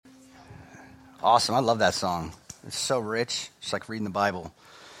Awesome. I love that song. It's so rich. It's like reading the Bible.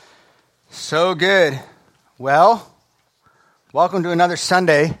 So good. Well, welcome to another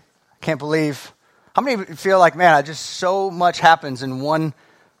Sunday. I can't believe. How many of you feel like, man, just so much happens in one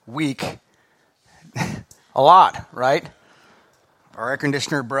week? A lot, right? Our air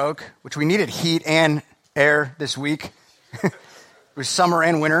conditioner broke, which we needed heat and air this week. It was summer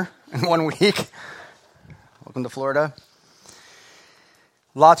and winter in 1 week. Welcome to Florida.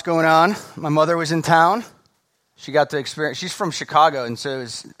 Lots going on. My mother was in town. She got to experience, she's from Chicago, and so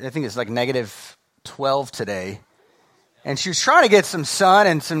I think it's like negative 12 today. And she was trying to get some sun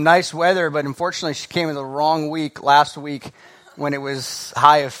and some nice weather, but unfortunately she came in the wrong week, last week, when it was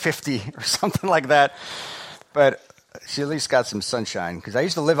high of 50 or something like that. But she at least got some sunshine, because I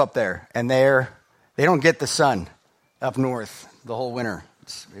used to live up there, and they don't get the sun up north the whole winter.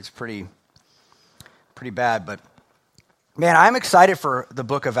 It's pretty bad, but man, I'm excited for the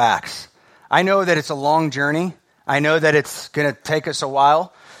book of Acts. I know that it's a long journey. I know that it's going to take us a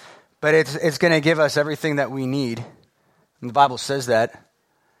while, but it's going to give us everything that we need. And the Bible says that.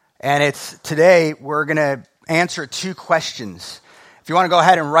 And today we're going to answer two questions. If you want to go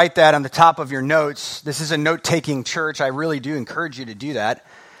ahead and write that on the top of your notes, this is a note-taking church. I really do encourage you to do that.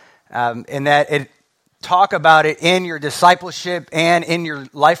 And that talk about it in your discipleship and in your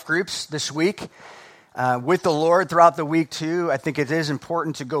life groups this week. With the Lord throughout the week too. I think it is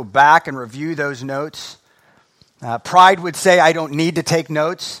important to go back and review those notes. Pride would say I don't need to take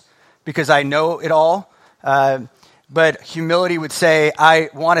notes because I know it all. But humility would say I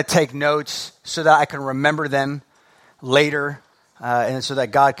want to take notes so that I can remember them later and so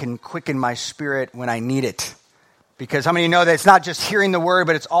that God can quicken my spirit when I need it. Because how many of you know that it's not just hearing the word,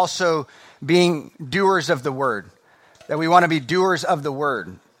 but it's also being doers of the word. That we want to be doers of the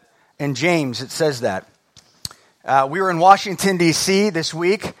word. In James, it says that. We were in Washington, D.C. this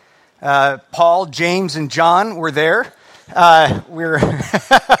week. Paul, James, and John were there. We were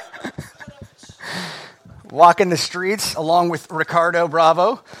walking the streets along with Ricardo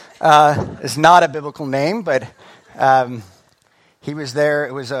Bravo. It's not a biblical name, but he was there.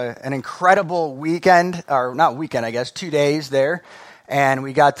 It was an incredible weekend, or not weekend, I guess, 2 days there. And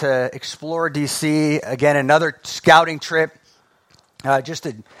we got to explore D.C. Again, another scouting trip, just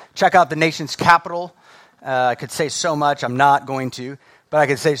to check out the nation's capital. I could say so much. I'm not going to. But I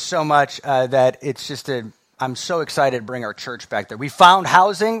could say so much that it's just I'm so excited to bring our church back there. We found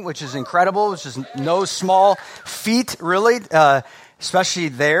housing, which is incredible. It's just no small feat, really, especially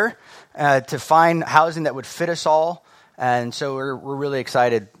there, to find housing that would fit us all. And so we're really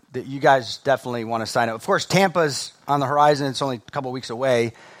excited that you guys definitely want to sign up. Of course, Tampa's on the horizon. It's only a couple weeks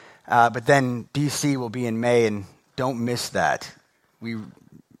away. But then D.C. will be in May, and don't miss that.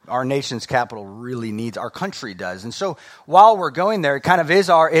 Our nation's capital really needs, our country does. And so while we're going there,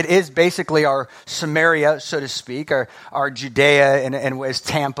 it is basically our Samaria, so to speak, our Judea, and is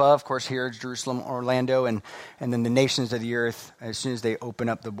Tampa, of course, here, Jerusalem, Orlando, and then the nations of the earth. As soon as they open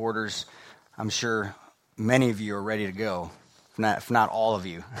up the borders, I'm sure many of you are ready to go, if not all of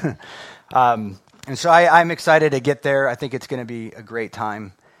you. And so I'm excited to get there. I think it's going to be a great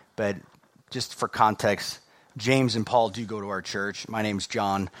time. But just for context, James and Paul do go to our church. My name's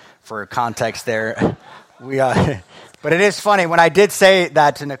John, for context there. But it is funny, when I did say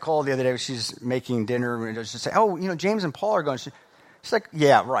that to Nicole the other day, she's making dinner, and just say, James and Paul are going. She's like,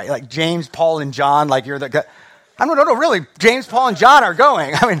 yeah, right. Like James, Paul, and John, like you're the guy. I don't know, really, James, Paul, and John are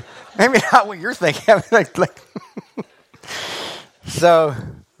going. I mean, maybe not what you're thinking. So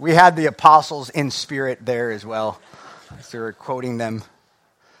we had the apostles in spirit there as well. So we were quoting them,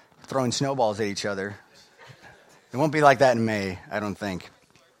 throwing snowballs at each other. It won't be like that in May, I don't think.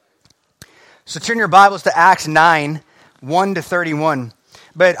 So turn your Bibles to Acts 9, 1 to 31.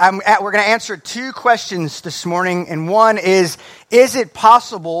 But we're going to answer two questions this morning. And one is it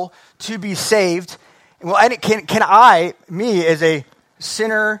possible to be saved? Well, and can I, me as a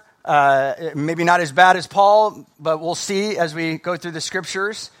sinner, maybe not as bad as Paul, but we'll see as we go through the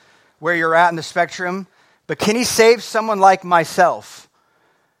scriptures where you're at in the spectrum. But can he save someone like myself?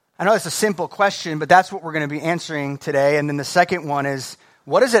 I know it's a simple question, but that's what we're going to be answering today. And then the second one is,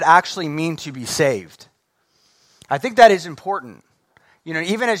 what does it actually mean to be saved? I think that is important.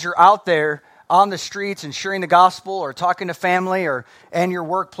 Even as you're out there on the streets and sharing the gospel or talking to family or in your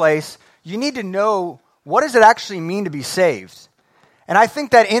workplace, you need to know, what does it actually mean to be saved? And I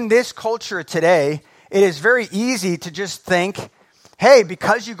think that in this culture today, it is very easy to just think, hey,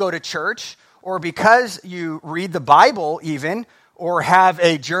 because you go to church or because you read the Bible even, or have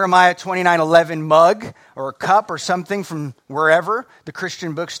a Jeremiah 29:11 mug or a cup or something from wherever, the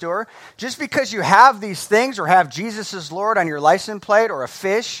Christian bookstore. Just because you have these things or have Jesus as Lord on your license plate or a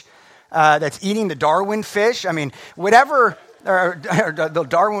fish, that's eating the Darwin fish. I mean, whatever, or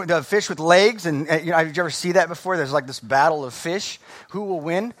the fish with legs, and have you ever see that before? There's like this battle of fish. Who will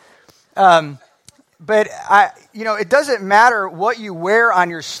win? But it doesn't matter what you wear on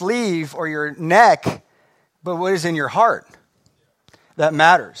your sleeve or your neck, but what is in your heart that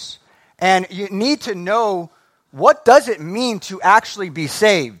matters. And you need to know, what does it mean to actually be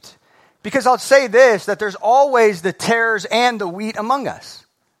saved? Because I'll say this, that there's always the tares and the wheat among us.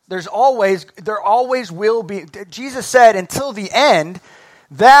 There always will be. Jesus said, until the end,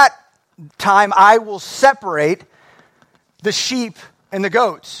 that time I will separate the sheep and the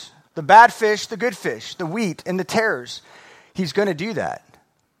goats, the bad fish, the good fish, the wheat and the tares. He's going to do that.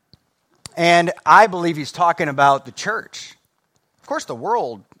 And I believe he's talking about the church. Of course, the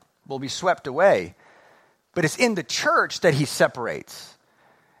world will be swept away, but it's in the church that he separates.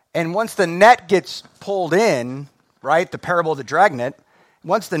 And once the net gets pulled in, right, the parable of the dragnet,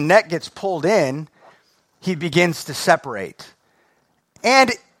 once the net gets pulled in, he begins to separate.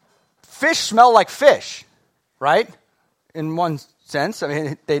 And fish smell like fish, right? In one sense, I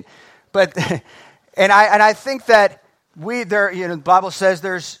mean, I think that the Bible says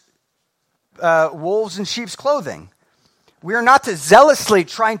there's wolves in sheep's clothing. We are not to zealously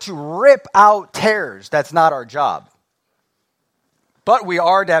trying to rip out tares. That's not our job. But we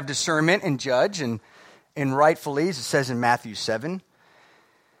are to have discernment and judge, and rightfully, as it says in Matthew 7.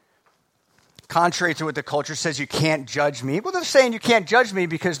 Contrary to what the culture says, you can't judge me. Well, they're saying you can't judge me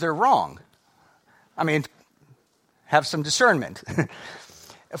because they're wrong. I mean, have some discernment.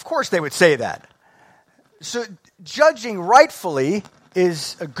 Of course they would say that. So judging rightfully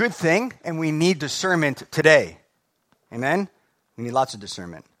is a good thing, and we need discernment today. Amen? We need lots of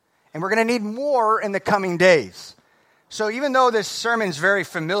discernment. And we're going to need more in the coming days. So even though this sermon is very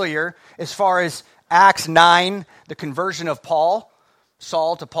familiar as far as Acts 9, the conversion of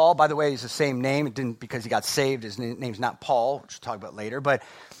Saul to Paul, by the way, he's the same name. It didn't because he got saved. His name's not Paul, which we'll talk about later, but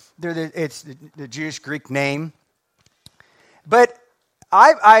it's the Jewish Greek name. But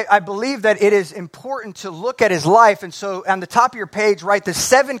I believe that it is important to look at his life, and so on the top of your page, write the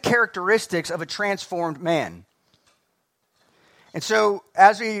 7 characteristics of a transformed man. And so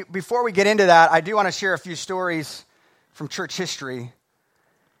before we get into that, I do want to share a few stories from church history,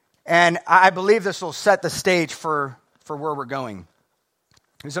 and I believe this will set the stage for where we're going.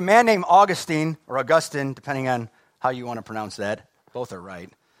 There's a man named Augustine, or Augustine, depending on how you want to pronounce that. Both are right,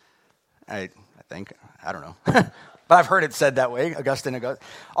 I think. I don't know. But I've heard it said that way,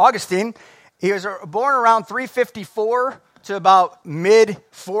 Augustine, he was born around 354 to about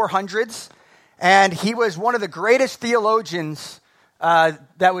mid-400s, and he was one of the greatest theologians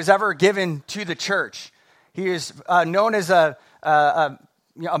that was ever given to the church. He is known as a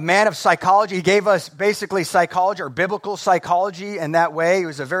man of psychology. He gave us basically psychology or biblical psychology in that way. He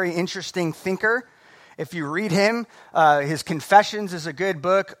was a very interesting thinker. If you read him, his Confessions is a good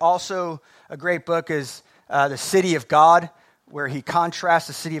book. Also, a great book is The City of God, where he contrasts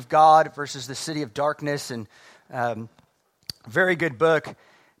the city of God versus the city of darkness. And very good book.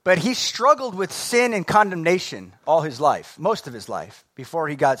 But he struggled with sin and condemnation all his life, most of his life, before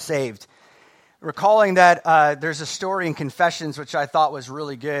he got saved. Recalling that there's a story in Confessions, which I thought was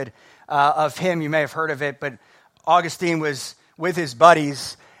really good, of him. You may have heard of it, but Augustine was with his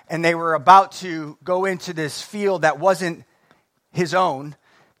buddies, and they were about to go into this field that wasn't his own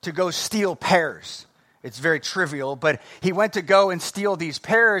to go steal pears. It's very trivial, but he went to go and steal these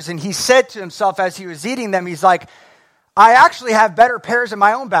pears, and he said to himself as he was eating them, he's like, I actually have better pears in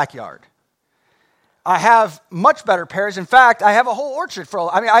my own backyard. I have much better pears. In fact, I have a whole orchard full.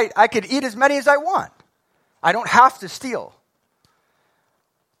 I mean, I could eat as many as I want. I don't have to steal.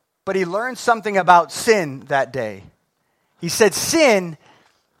 But he learned something about sin that day. He said sin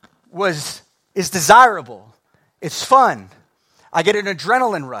is desirable. It's fun. I get an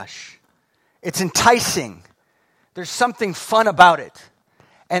adrenaline rush. It's enticing. There's something fun about it.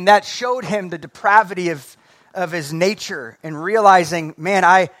 And that showed him the depravity of his nature and realizing,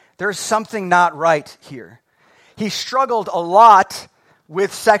 man, there's something not right here. He struggled a lot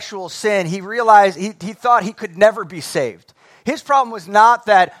with sexual sin. He realized, he thought he could never be saved. His problem was not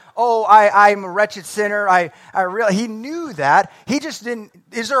that, I'm a wretched sinner. He knew that. He just didn't,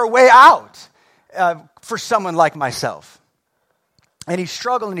 is there a way out for someone like myself? And he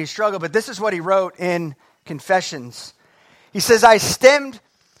struggled, but this is what he wrote in Confessions. He says, I stemmed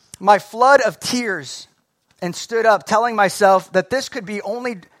my flood of tears and stood up, telling myself that this could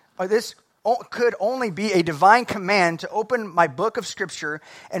only be a divine command to open my book of Scripture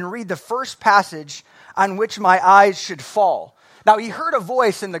and read the first passage on which my eyes should fall. Now, he heard a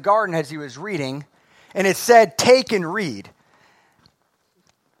voice in the garden as he was reading, and it said, take and read.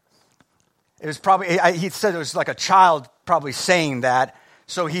 It was probably, he said it was like a child probably saying that.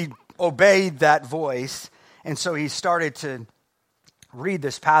 So he obeyed that voice. And so he started to read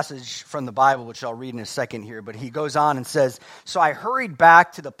this passage from the Bible, which I'll read in a second here. But he goes on and says, "So I hurried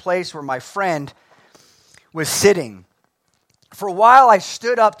back to the place where my friend was sitting. For a while I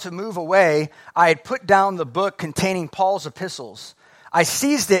stood up to move away. I had put down the book containing Paul's epistles. I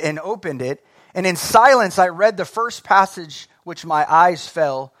seized it and opened it, and in silence I read the first passage which my eyes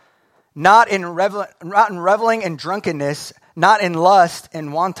fell, not in reveling and drunkenness, not in lust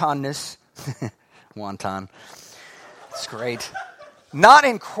and wantonness." Wanton. It's great. "Not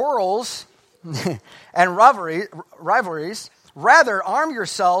in quarrels and rivalries. Rather, arm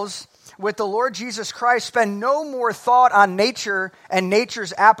yourselves with the Lord Jesus Christ. Spend no more thought on nature and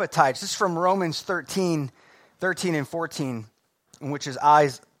nature's appetites." This is from Romans 13 and 14, in which his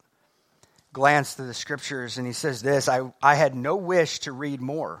eyes glance to the scriptures, and he says this, I had no wish to read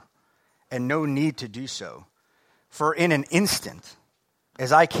more, and no need to do so. For in an instant,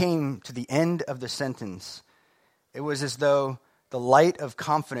 as I came to the end of the sentence, it was as though the light of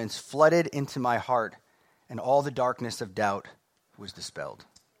confidence flooded into my heart, and all the darkness of doubt was dispelled.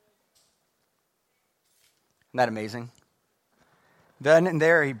 Isn't that amazing? Then and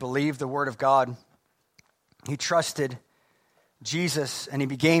there, he believed the word of God. He trusted Jesus, and he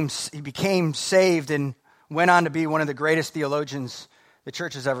became saved and went on to be one of the greatest theologians the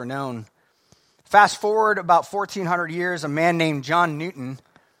church has ever known. Fast forward about 1,400 years, a man named John Newton.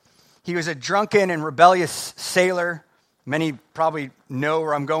 He was a drunken and rebellious sailor. Many probably know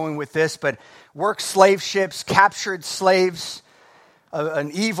where I'm going with this, but worked slave ships, captured slaves,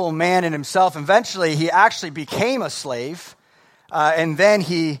 an evil man in himself. Eventually, he actually became a slave, and then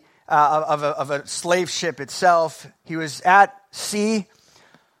he of a slave ship itself. He was at sea.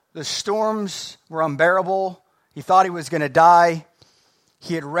 The storms were unbearable. He thought he was going to die.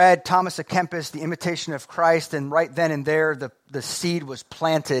 He had read Thomas à Kempis, The Imitation of Christ, and right then and there, the seed was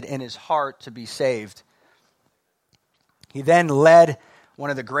planted in his heart to be saved. He then led one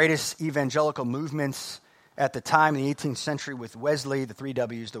of the greatest evangelical movements at the time in the 18th century with Wesley, the three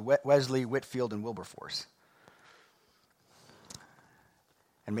W's, the Wesley, Whitefield, and Wilberforce.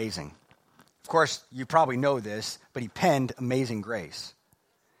 Amazing. Of course, you probably know this, but he penned Amazing Grace.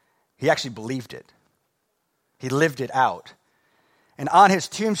 He actually believed it. He lived it out. And on his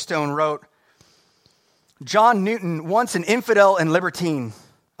tombstone wrote, "John Newton, once an infidel and libertine,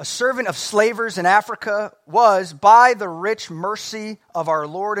 a servant of slavers in Africa, was, by the rich mercy of our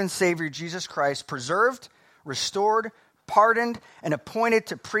Lord and Savior Jesus Christ, preserved, restored, pardoned, and appointed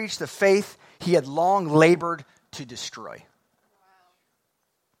to preach the faith he had long labored to destroy."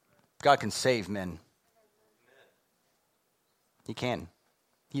 God can save men. He can.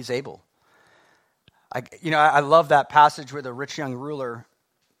 He's able. I love that passage where the rich young ruler,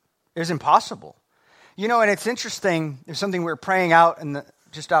 it was impossible. And it's interesting, there's something we were praying out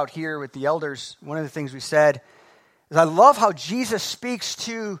just out here with the elders. One of the things we said is I love how Jesus speaks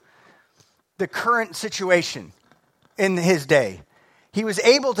to the current situation in his day. He was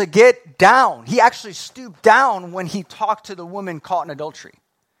able to get down. He actually stooped down when he talked to the woman caught in adultery.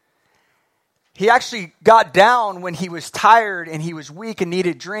 He actually got down when he was tired and he was weak and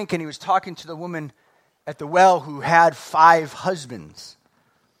needed drink, and he was talking to the woman at the well who had 5 husbands.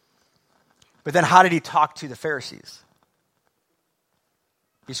 But then how did he talk to the Pharisees?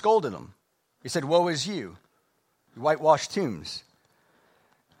 He scolded them. He said, "Woe is you, you whitewashed tombs."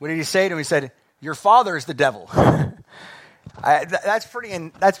 What did he say to them? He said, "Your father is the devil." That's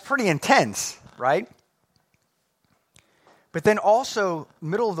pretty intense, right? But then also,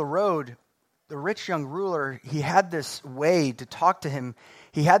 middle of the road, the rich young ruler, he had this way to talk to him.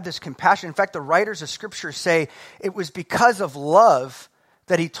 He had this compassion. In fact, the writers of Scripture say it was because of love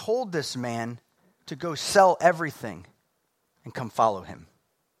that he told this man to go sell everything and come follow him.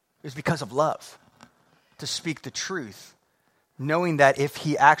 It was because of love, to speak the truth, knowing that if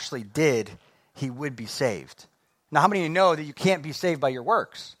he actually did, he would be saved. Now, how many of you know that you can't be saved by your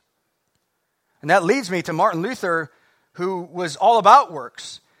works? And that leads me to Martin Luther, who was all about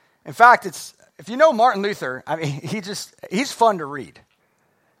works. In fact, if you know Martin Luther, he's fun to read.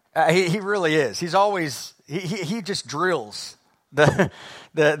 He really is. He's always, he just drills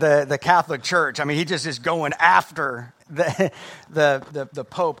the Catholic Church. He just is going after the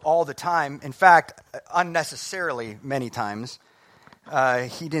Pope all the time. In fact, unnecessarily many times.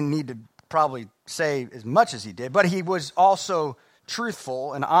 He didn't need to probably say as much as he did, but he was also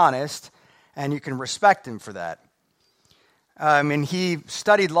truthful and honest, and you can respect him for that. He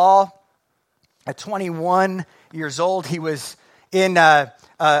studied law at 21 years old. He was in a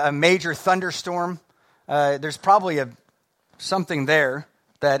major thunderstorm. There's probably something there.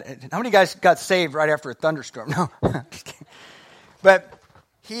 How many guys got saved right after a thunderstorm? No. Just kidding. But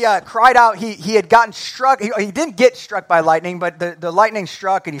he cried out. He had gotten struck. He didn't get struck by lightning, but the lightning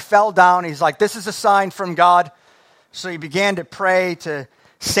struck and he fell down. He's like, this is a sign from God. So he began to pray to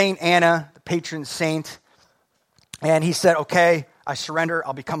Saint Anna, the patron saint. And he said, okay, I surrender.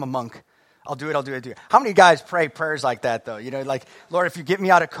 I'll become a monk. I'll do it. How many guys pray prayers like that, though? You know, like, Lord, if you get me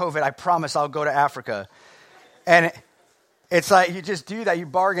out of COVID, I promise I'll go to Africa. And it's like you just do that. You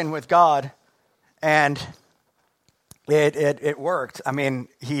bargain with God. And it worked. I mean,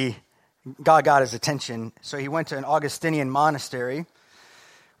 God got his attention. So he went to an Augustinian monastery,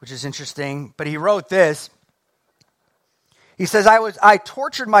 which is interesting. But he wrote this. He says, I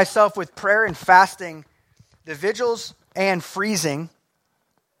tortured myself with prayer and fasting, the vigils and freezing.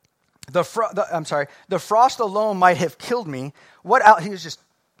 The frost alone might have killed me. What else? He was just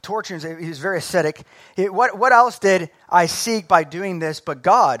torturing. He was very ascetic. What else did I seek by doing this but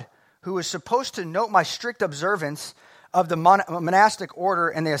God, who was supposed to note my strict observance of the monastic order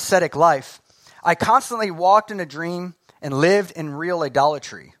and the ascetic life? I constantly walked in a dream and lived in real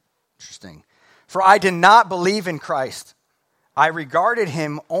idolatry. Interesting. For I did not believe in Christ. I regarded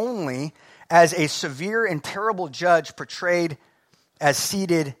him only as a severe and terrible judge portrayed as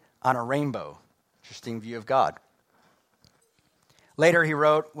seated on a rainbow. Interesting view of God. Later he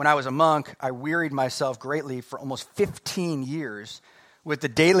wrote, when I was a monk, I wearied myself greatly for almost 15 years with the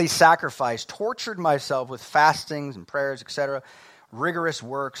daily sacrifice, tortured myself with fastings and prayers, etc., rigorous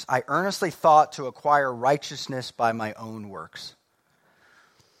works. I earnestly thought to acquire righteousness by my own works.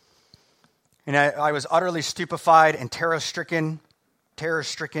 And I was utterly stupefied and terror-stricken.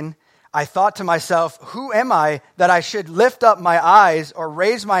 I thought to myself, who am I that I should lift up my eyes or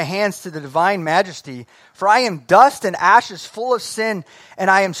raise my hands to the divine majesty? For I am dust and ashes full of sin, and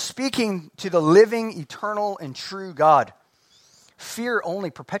I am speaking to the living, eternal, and true God. Fear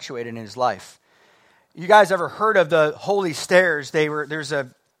only perpetuated in his life. You guys ever heard of the holy stairs? There's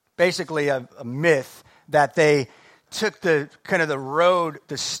basically a myth that they took the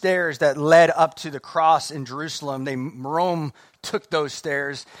stairs that led up to the cross in Jerusalem. Rome took those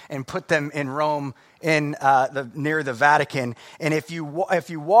stairs and put them in Rome in near the Vatican. And if you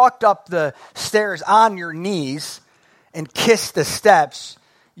walked up the stairs on your knees and kissed the steps,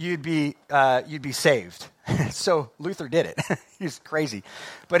 you'd be saved. So Luther did it. He's crazy,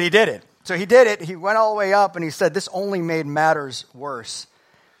 but he did it. So he did it. He went all the way up, and he said, "This only made matters worse."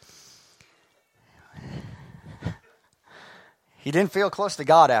 He didn't feel close to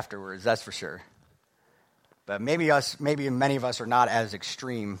God afterwards, that's for sure. But maybe many of us are not as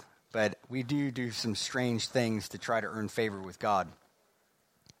extreme, but we do some strange things to try to earn favor with God.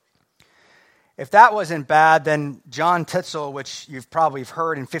 If that wasn't bad, then John Tetzel, which you've probably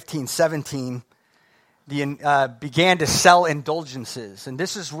heard in 1517, began to sell indulgences. And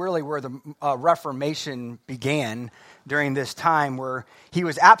this is really where the Reformation began during this time, where he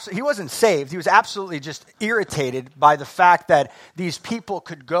wasn't saved. He was absolutely just irritated by the fact that these people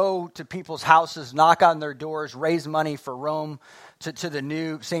could go to people's houses, knock on their doors, raise money for Rome, to the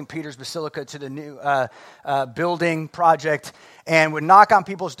new St. Peter's Basilica, to the new building project, and would knock on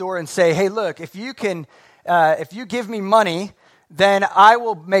people's door and say, hey, look, if you give me money, then I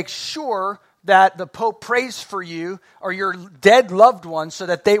will make sure that the Pope prays for you or your dead loved ones so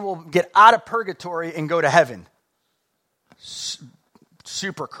that they will get out of purgatory and go to heaven.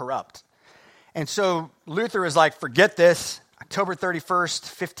 Super corrupt. And so Luther is like, forget this. October 31st,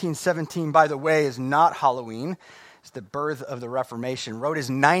 1517, by the way, is not Halloween. It's the birth of the Reformation. Wrote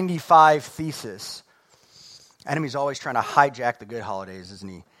his 95 Thesis. Enemy's always trying to hijack the good holidays, isn't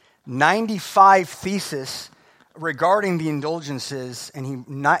he? 95 Thesis regarding the indulgences, and he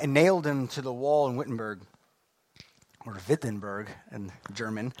nailed him to the wall in Wittenberg, or Wittenberg in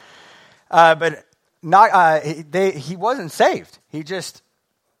German. But he wasn't saved. He just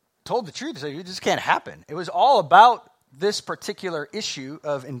told the truth. So it just can't happen. It was all about this particular issue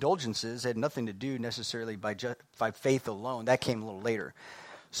of indulgences. It had nothing to do necessarily by faith alone. That came a little later.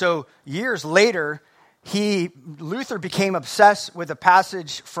 So years later, Luther became obsessed with a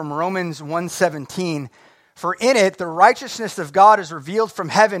passage from Romans 1:17. For in it, the righteousness of God is revealed from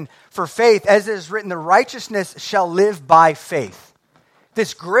heaven for faith, as it is written, the righteousness shall live by faith.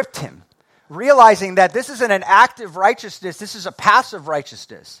 This gripped him, realizing that this isn't an active righteousness, this is a passive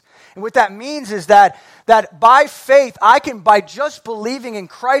righteousness. And what that means is that by faith, by just believing in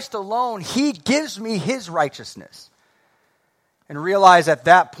Christ alone, he gives me his righteousness. And realize at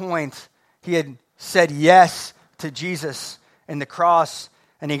that point, he had said yes to Jesus and the cross,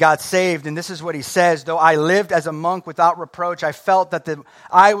 and he got saved. And this is what he says: though I lived as a monk without reproach, I felt that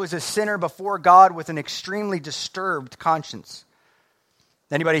I was a sinner before God with an extremely disturbed conscience.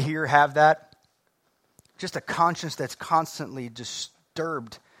 Anybody here have that? Just a conscience that's constantly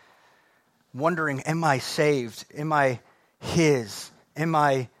disturbed, wondering, am I saved? Am I his? Am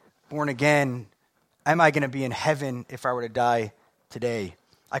I born again? Am I going to be in heaven if I were to die today?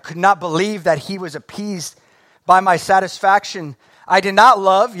 I could not believe that he was appeased by my satisfaction. I did not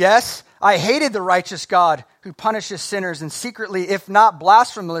love, yes, I hated the righteous God who punishes sinners, and secretly, if not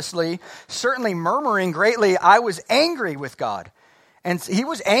blasphemously, certainly murmuring greatly, I was angry with God. And he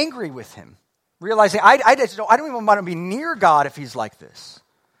was angry with him, realizing, I don't even want to be near God if he's like this.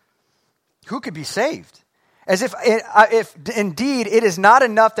 Who could be saved? As if indeed it is not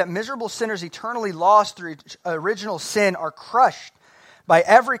enough that miserable sinners eternally lost through original sin are crushed by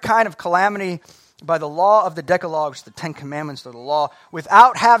every kind of calamity, by the law of the Decalogue, the Ten Commandments of the law,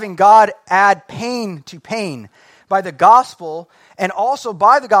 without having God add pain to pain, by the gospel, and also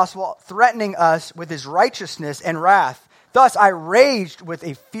by the gospel threatening us with his righteousness and wrath. Thus I raged with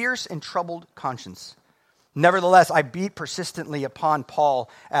a fierce and troubled conscience. Nevertheless, I beat persistently upon Paul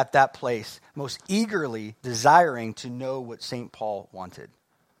at that place, most eagerly desiring to know what St. Paul wanted.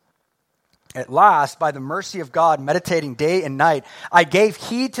 At last, by the mercy of God, meditating day and night, I gave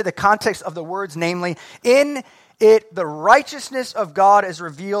heed to the context of the words, namely, in it the righteousness of God is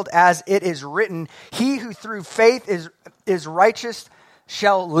revealed as it is written, he who through faith is righteous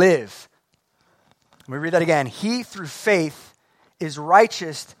shall live. Let me read that again. He through faith is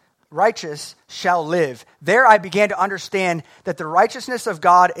righteous shall live. There I began to understand that the righteousness of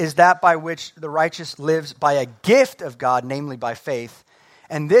God is that by which the righteous lives by a gift of God, namely by faith.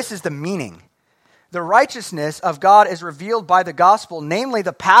 And this is the meaning. The righteousness of God is revealed by the gospel, namely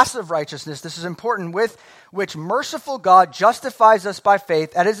the passive righteousness, this is important, with which merciful God justifies us by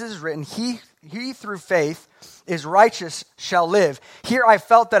faith, as it is written, he through faith is righteous shall live. Here I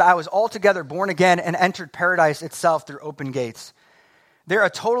felt that I was altogether born again and entered paradise itself through open gates. There a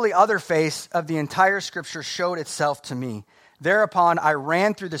totally other face of the entire scripture showed itself to me. Thereupon I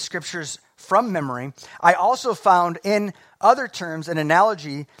ran through the scriptures from memory. I also found in other terms an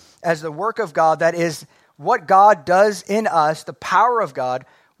analogy as the work of God, that is, what God does in us, the power of God,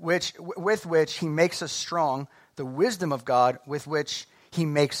 with which he makes us strong, the wisdom of God with which he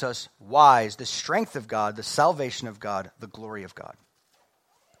makes us wise, the strength of God, the salvation of God, the glory of God.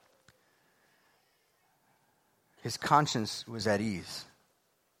 His conscience was at ease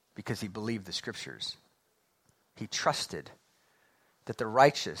because he believed the scriptures. He trusted that the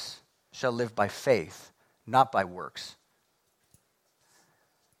righteous shall live by faith, not by works.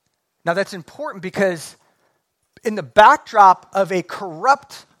 Now that's important because in the backdrop of a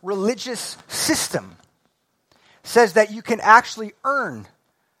corrupt religious system, says that you can actually earn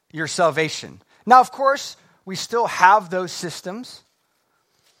your salvation. Now, of course, we still have those systems,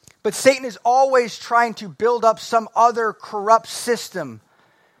 but Satan is always trying to build up some other corrupt system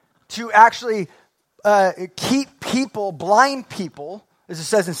to actually keep people, blind people, as it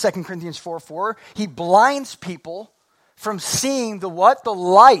says in 2 Corinthians 4:4, he blinds people from seeing the what? The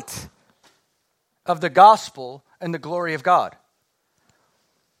light of the gospel and the glory of God.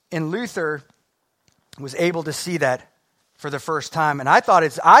 And Luther was able to see that for the first time. And I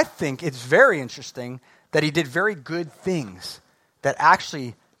think it's very interesting that he did very good things that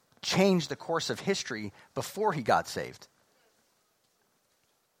actually changed the course of history before he got saved.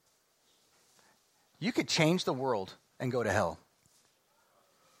 You could change the world and go to hell.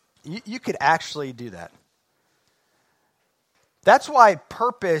 You could actually do that. That's why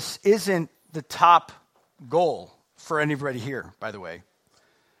purpose isn't the top goal for anybody here, by the way.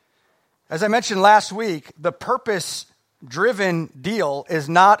 As I mentioned last week, the purpose-driven deal is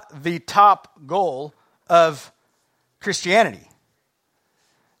not the top goal of Christianity.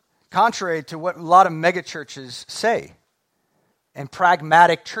 Contrary to what a lot of megachurches say and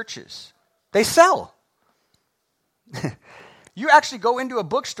pragmatic churches. They sell. You actually go into a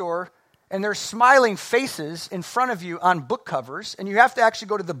bookstore and there's smiling faces in front of you on book covers, and you have to actually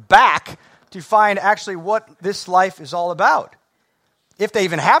go to the back to find actually what this life is all about, if they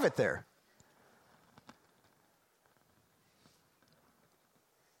even have it there.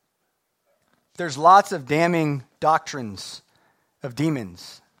 There's lots of damning doctrines of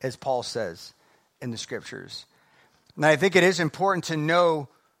demons, as Paul says in the scriptures. And I think it is important to know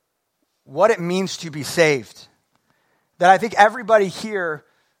what it means to be saved. That I think everybody here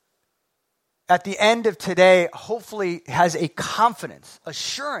at the end of today hopefully has a confidence,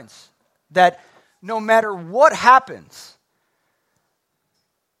 assurance that no matter what happens,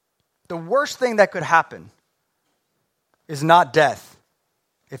 the worst thing that could happen is not death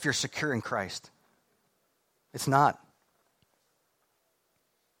if you're secure in Christ. It's not.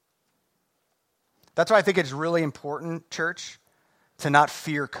 That's why I think it's really important, church, to not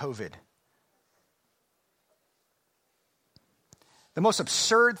fear COVID. The most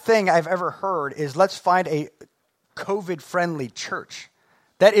absurd thing I've ever heard is let's find a COVID-friendly church.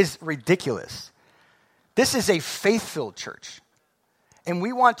 That is ridiculous. This is a faith-filled church. And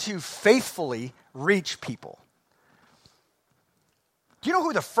we want to faithfully reach people. Do you know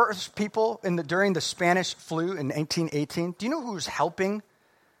who the first people during the Spanish flu in 1818? Do you know who was helping?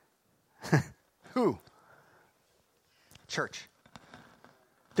 Who? Church.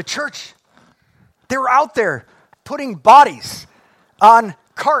 The church. They were out there putting bodies on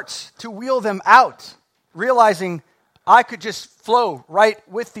carts to wheel them out, realizing I could just flow right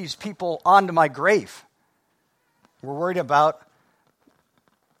with these people onto my grave. We're worried about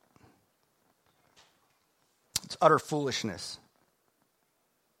it's utter foolishness.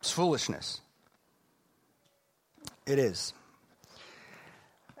 It's foolishness. It is.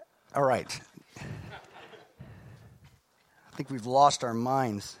 All right. I think we've lost our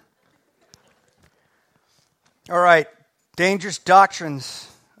minds. All right. Dangerous doctrines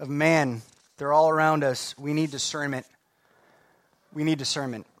of man. They're all around us. We need discernment. We need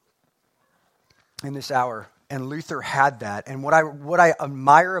discernment in this hour. And Luther had that. And what I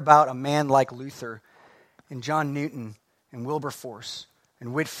admire about a man like Luther and John Newton and Wilberforce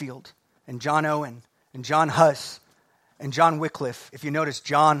and Whitefield and John Owen and John Huss and John Wycliffe. If you notice,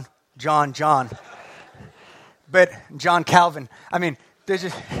 John. But John Calvin. I mean,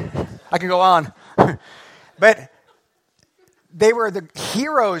 I can go on. But they were the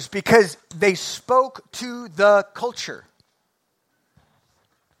heroes because they spoke to the culture.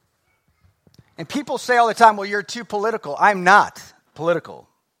 And people say all the time, well, you're too political. I'm not political.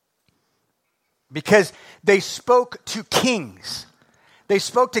 Because they spoke to kings. They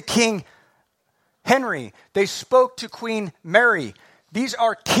spoke to King Henry. They spoke to Queen Mary. These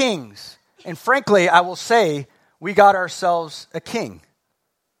are kings. And frankly, I will say, we got ourselves a king.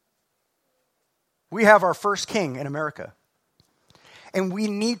 We have our first king in America. And we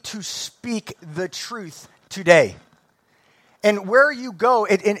need to speak the truth today. And where you go,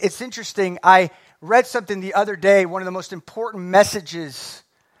 it's interesting. I read something the other day. One of the most important messages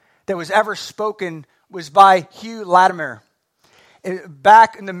that was ever spoken was by Hugh Latimer.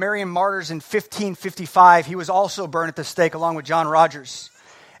 Back in the Marian Martyrs in 1555, he was also burned at the stake along with John Rogers.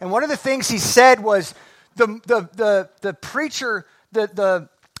 And one of the things he said was the preacher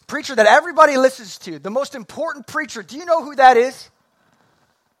that everybody listens to, the most important preacher. Do you know who that is?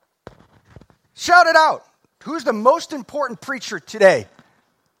 Shout it out. Who's the most important preacher today?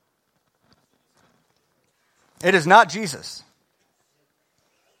 It is not Jesus.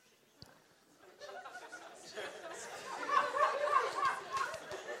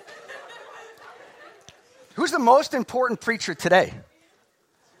 Who's the most important preacher today?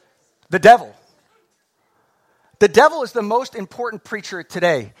 The devil. The devil is the most important preacher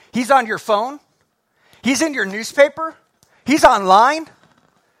today. He's on your phone. He's in your newspaper. He's online.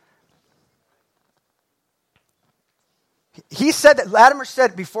 He said that, Latimer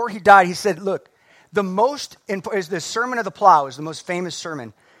said before he died, he said, look, the Sermon of the Plow is the most famous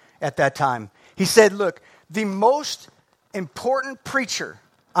sermon at that time. He said, look, the most important preacher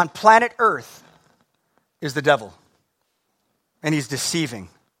on planet Earth is the devil. And he's deceiving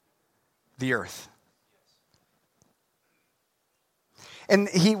the earth. And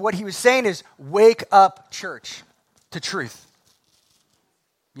what he was saying is, wake up, church, to truth.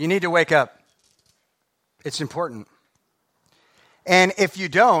 You need to wake up. It's important. And if you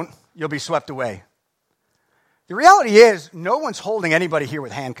don't, you'll be swept away. The reality is, no one's holding anybody here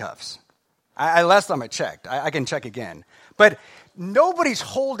with handcuffs. Last time I checked. I can check again. But nobody's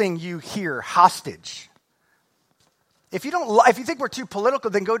holding you here hostage. If you think we're too political,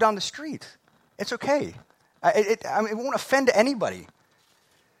 then go down the street. It's okay. It won't offend anybody.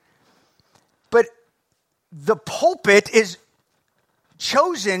 But the pulpit is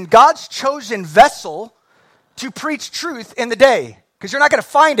God's chosen vessel to preach truth in the day. Because you're not going to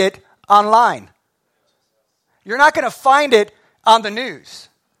find it online. You're not going to find it on the news.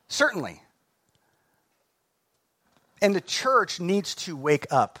 Certainly. And the church needs to wake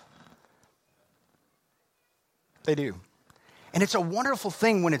up. They do. And it's a wonderful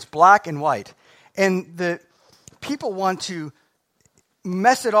thing when it's black and white. And the people want to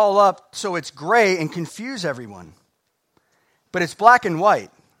mess it all up so it's gray and confuse everyone. But it's black and white.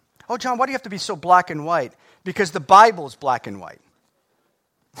 Oh, John, why do you have to be so black and white? Because the Bible's black and white.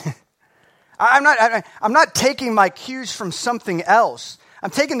 I'm not taking my cues from something else. I'm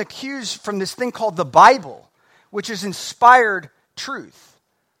taking the cues from this thing called the Bible, which is inspired truth.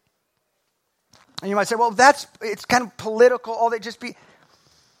 And you might say, well, it's kind of political. All they just be.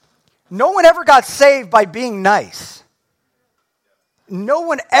 No one ever got saved by being nice. no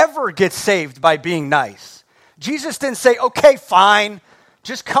one ever gets saved by being nice. Jesus didn't say, okay, fine,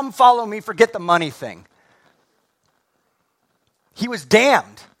 just come follow me, forget the money thing. He was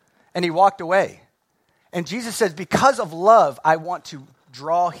damned, and he walked away. And Jesus says, because of love, I want to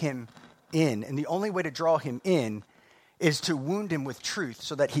draw him in. And the only way to draw him in is to wound him with truth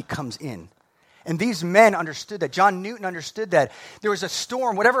so that he comes in. And these men understood that. John Newton understood that. There was a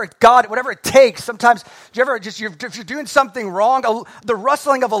storm, whatever it takes. Sometimes, if you're doing something wrong, the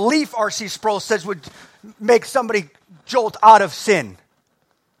rustling of a leaf, R.C. Sproul says, would make somebody jolt out of sin.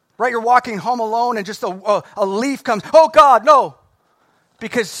 Right? You're walking home alone and just a leaf comes. Oh, God, no.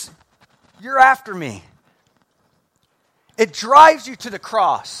 Because you're after me. It drives you to the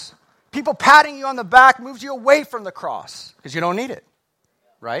cross. People patting you on the back moves you away from the cross because you don't need it.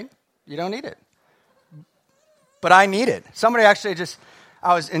 Right? You don't need it. But I need it. Somebody actually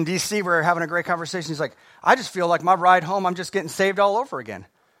I was in D.C., we were having a great conversation. He's like, I just feel like my ride home, I'm just getting saved all over again.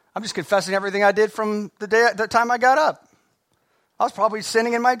 I'm just confessing everything I did from the time I got up. I was probably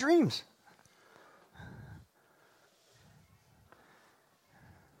sinning in my dreams.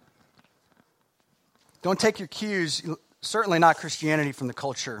 Don't take your cues, certainly not Christianity, from the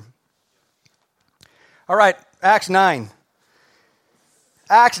culture. All right, Acts 9.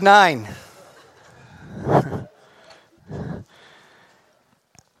 Acts 9.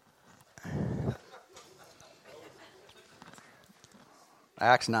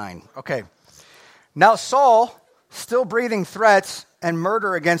 Acts 9. Okay. Now Saul, still breathing threats and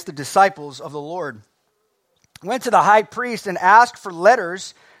murder against the disciples of the Lord, went to the high priest and asked for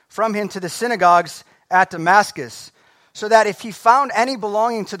letters from him to the synagogues at Damascus, so that if he found any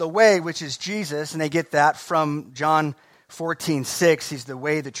belonging to the way, which is Jesus, and they get that from John 14:6, he's the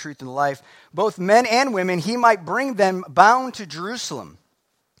way, the truth, and the life, both men and women, he might bring them bound to Jerusalem.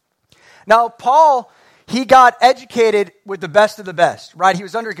 Now, Paul, he got educated with the best of the best, right? He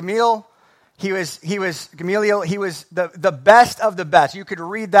was under Gamaliel. He was the best of the best. You could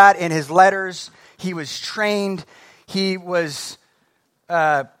read that in his letters. He was trained. He was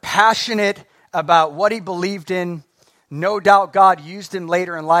passionate about what he believed in. No doubt God used him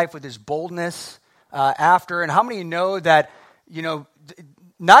later in life with his boldness after. And how many know that,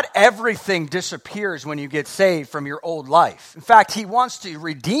 not everything disappears when you get saved from your old life. In fact, he wants to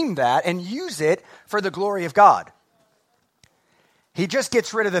redeem that and use it for the glory of God. He just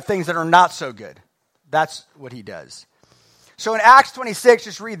gets rid of the things that are not so good. That's what he does. So in Acts 26,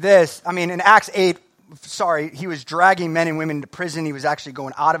 just read this. In Acts 8, he was dragging men and women into prison. He was actually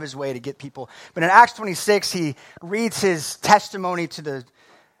going out of his way to get people. But in Acts 26, he reads his testimony to the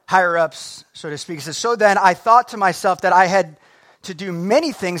higher-ups, so to speak. He says, so then I thought to myself that I had to do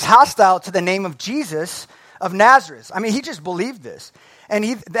many things hostile to the name of Jesus of Nazareth. He just believed this. And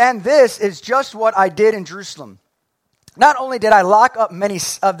this is just what I did in Jerusalem. Not only did I lock up many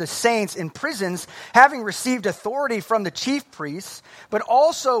of the saints in prisons, having received authority from the chief priests, but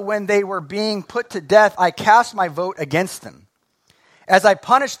also when they were being put to death, I cast my vote against them. As I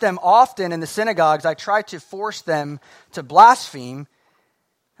punished them often in the synagogues, I tried to force them to blaspheme.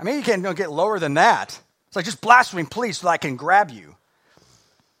 You can't get lower than that. It's like, just blaspheme, please, so that I can grab you.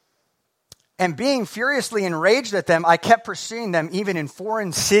 And being furiously enraged at them, I kept pursuing them even in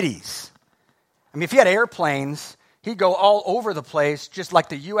foreign cities. If he had airplanes, he'd go all over the place, just like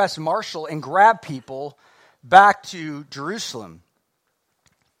the U.S. Marshal, and grab people back to Jerusalem.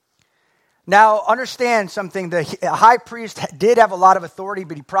 Now, understand something. The high priest did have a lot of authority,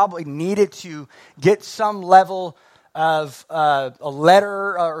 but he probably needed to get some level of a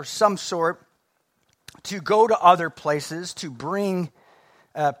letter or some sort to go to other places to bring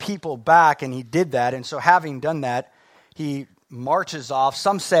people back, and he did that. And so having done that, he marches off.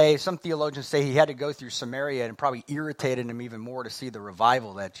 Some theologians say he had to go through Samaria, and probably irritated him even more to see the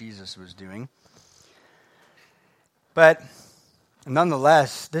revival that Jesus was doing. But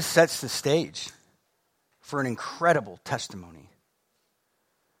nonetheless, this sets the stage for an incredible testimony.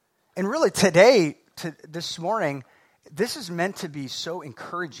 And really this morning, this is meant to be so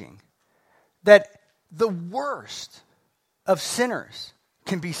encouraging that the worst of sinners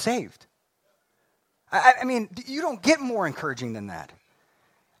can be saved. You don't get more encouraging than that.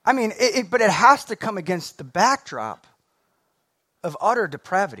 But it has to come against the backdrop of utter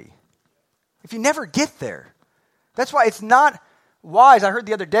depravity. If you never get there, that's why it's not wise. I heard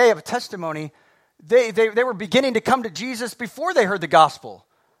the other day of a testimony. They were beginning to come to Jesus before they heard the gospel.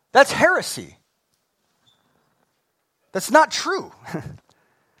 That's heresy. That's not true.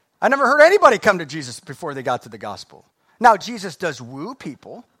 I never heard anybody come to Jesus before they got to the gospel. Now, Jesus does woo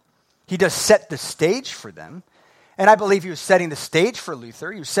people. He does set the stage for them. And I believe he was setting the stage for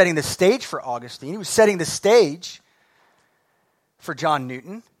Luther. He was setting the stage for Augustine. He was setting the stage for John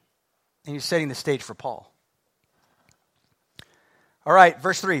Newton, and he's setting the stage for Paul. All right,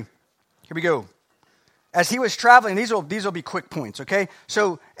 verse 3. Here we go. As he was traveling, these will be quick points, okay?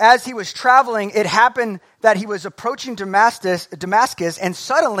 So as he was traveling, it happened that he was approaching Damascus, and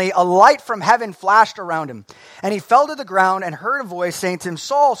suddenly a light from heaven flashed around him. And he fell to the ground and heard a voice saying to him,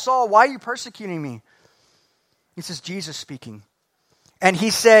 Saul, Saul, why are you persecuting me? This is Jesus speaking. And he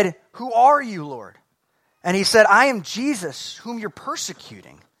said, who are you, Lord? And he said, I am Jesus, whom you're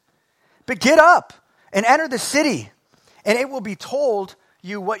persecuting. But get up and enter the city, and it will be told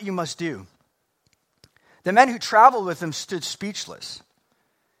you what you must do. The men who traveled with him stood speechless,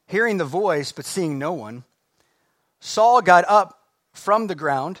 hearing the voice but seeing no one. Saul got up from the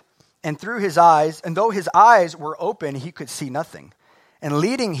ground and through his eyes, and though his eyes were open, he could see nothing. And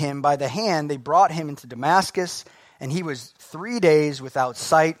leading him by the hand, they brought him into Damascus, and he was 3 days without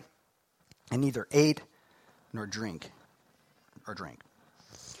sight, and neither ate nor drank.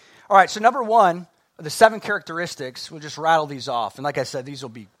 All right, so number one, the 7 characteristics, we'll just rattle these off. And like I said, these will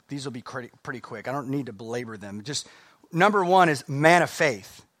be pretty quick. I don't need to belabor them. Just number 1 is man of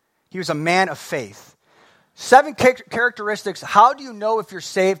faith. He was a man of faith. 7 characteristics. How do you know if you're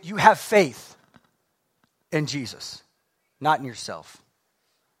saved? You have faith in Jesus, not in yourself.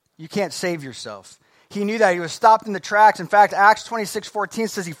 You can't save yourself. He knew that. He was stopped in the tracks. In fact, Acts 26:14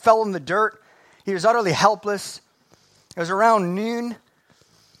 says he fell in the dirt. He was utterly helpless. It was around noon,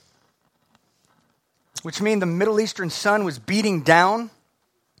 which means the Middle Eastern sun was beating down.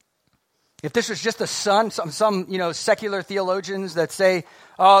 If this was just the sun, some secular theologians that say,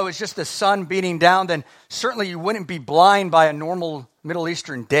 oh, it was just the sun beating down, then certainly you wouldn't be blind by a normal Middle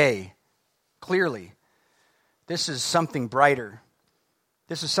Eastern day. Clearly, this is something brighter.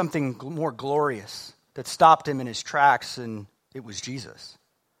 This is something more glorious that stopped him in his tracks, and it was Jesus.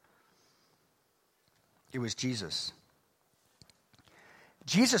 It was Jesus.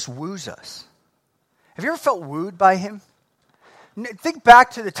 Jesus woos us. Have you ever felt wooed by him? Think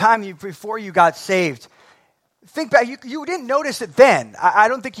back to the time before you got saved. Think back. You didn't notice it then. I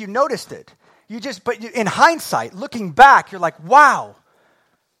don't think you noticed it. But in hindsight, looking back, you're like, wow,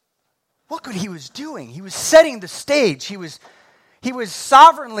 look what he was doing. He was setting the stage. He was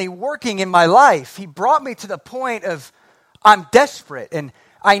sovereignly working in my life. He brought me to the point of I'm desperate and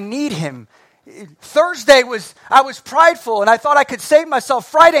I need him. Thursday I was prideful and I thought I could save myself.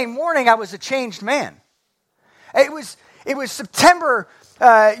 Friday morning, I was a changed man. It was September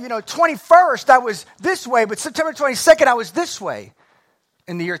 21st, I was this way, but September 22nd, I was this way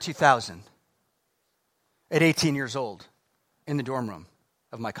in the year 2000 at 18 years old in the dorm room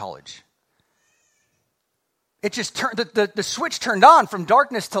of my college. It just turned, the switch turned on from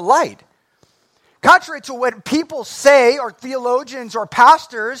darkness to light. Contrary to what people say, or theologians or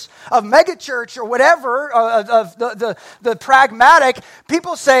pastors of megachurch or whatever, of the pragmatic,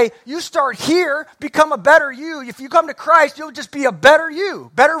 people say, you start here, become a better you. If you come to Christ, you'll just be a better you,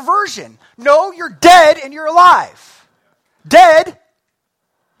 better version. No, you're dead and you're alive. Dead,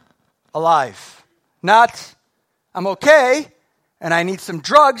 alive. Not, I'm okay, and I need some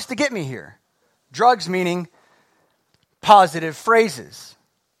drugs to get me here. Drugs meaning positive phrases.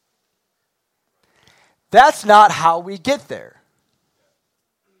 That's not how we get there.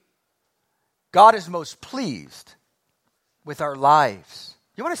 God is most pleased with our lives.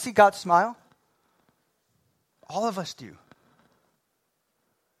 You want to see God smile? All of us do.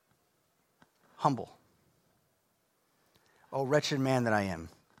 Humble. Oh, wretched man that I am,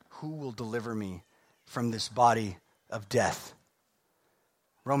 who will deliver me from this body of death?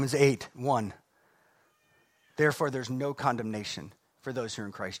 Romans 8:1. Therefore, there's no condemnation for those who are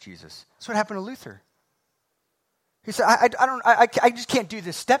in Christ Jesus. That's what happened to Luther. He said, I just can't do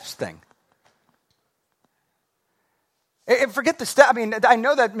this steps thing. And forget the step. I mean, I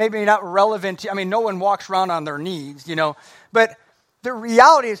know that maybe not relevant. No one walks around on their knees, But the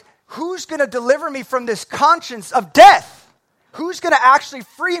reality is, who's going to deliver me from this conscience of death? Who's going to actually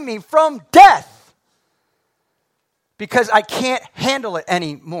free me from death? Because I can't handle it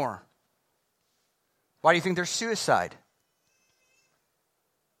anymore. Why do you think there's suicide?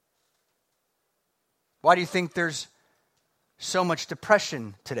 Why do you think there's so much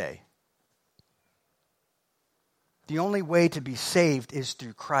depression today? The only way to be saved is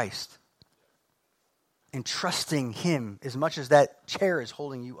through Christ. And trusting him as much as that chair is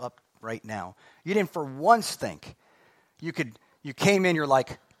holding you up right now. You didn't for once think you came in, you're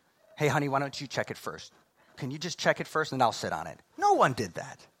like, hey honey, why don't you check it first? Can you just check it first and I'll sit on it? No one did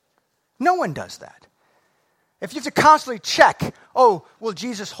that. No one does that. If you have to constantly check, oh, will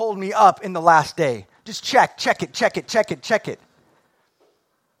Jesus hold me up in the last day? Just check it.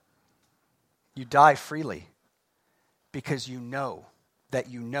 You die freely because you know that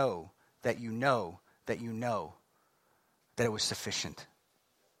you know that you know that you know that it was sufficient.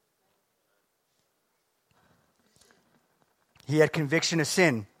 He had conviction of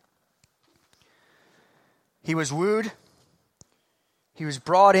sin. He was wooed. He was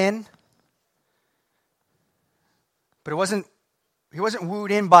brought in. But he wasn't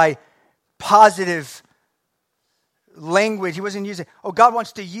wooed in by positive language. He wasn't using, oh, God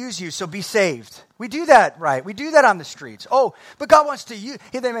wants to use you, so be saved. We do that, right? We do that on the streets. Oh, but God wants to use,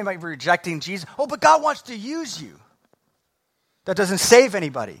 they might be rejecting Jesus. Oh, but God wants to use you. That doesn't save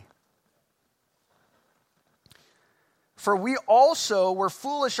anybody. For we also were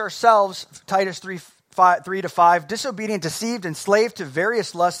foolish ourselves, Titus 3:5, disobedient, deceived, enslaved to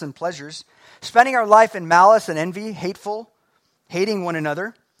various lusts and pleasures, spending our life in malice and envy, hating one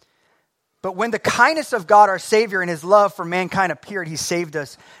another. But when the kindness of God our Savior and his love for mankind appeared, he saved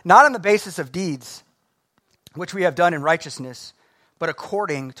us, not on the basis of deeds, which we have done in righteousness, but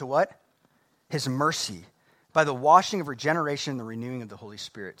according to what? His mercy, by the washing of regeneration and the renewing of the Holy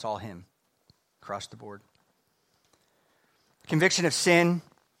Spirit. It's all him, across the board. Conviction of sin,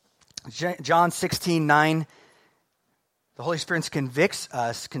 John 16:9. The Holy Spirit convicts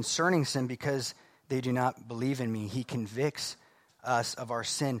us concerning sin because they do not believe in me. He convicts us of our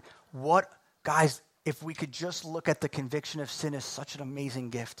sin. What, guys, if we could just look at the conviction of sin as such an amazing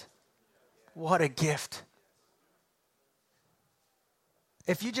gift. What a gift.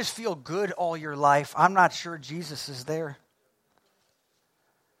 If you just feel good all your life, I'm not sure Jesus is there.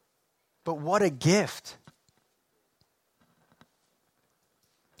 But what a gift.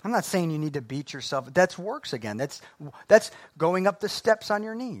 I'm not saying you need to beat yourself. That's works again. That's going up the steps on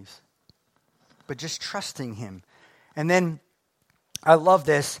your knees. But just trusting him. And then, I love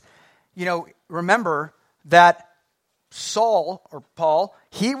this. Remember that Saul, or Paul,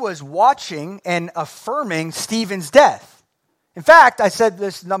 he was watching and affirming Stephen's death. In fact, I said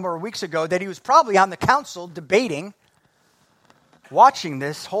this a number of weeks ago that he was probably on the council debating, watching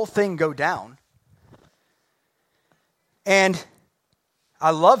this whole thing go down. And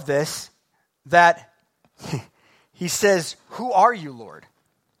I love this, that he says, "Who are you, Lord?"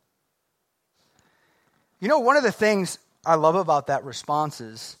 One of the things I love about that response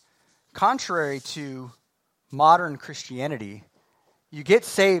is, contrary to modern Christianity, you get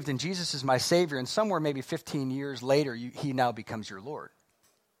saved and Jesus is my Savior, and somewhere maybe 15 years later, he now becomes your Lord.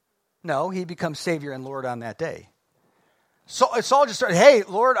 No, he becomes Savior and Lord on that day. So Saul just started, hey,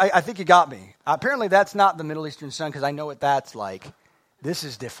 Lord, I think you got me. Apparently that's not the Middle Eastern sun, because I know what that's like. This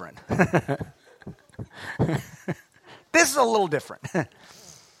is different. This is a little different.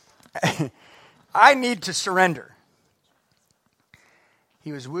 I need to surrender.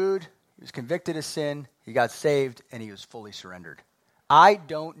 He was wooed, he was convicted of sin, he got saved, and he was fully surrendered. I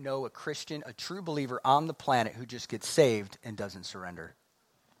don't know a Christian, a true believer on the planet who just gets saved and doesn't surrender.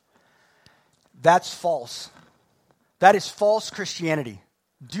 That's false. That is false Christianity.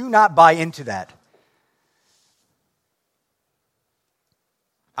 Do not buy into that.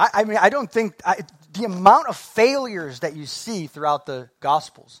 I don't think, the amount of failures that you see throughout the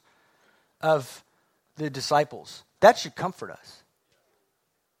Gospels of the disciples, that should comfort us.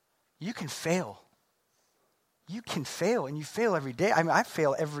 You can fail. You can fail, and you fail every day. I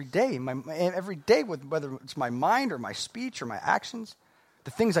fail every day. Every day, with whether it's my mind or my speech or my actions.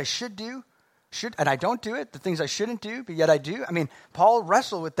 The things I should do, and I don't do it. The things I shouldn't do, but yet I do. Paul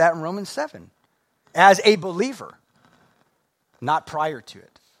wrestled with that in Romans 7 as a believer, not prior to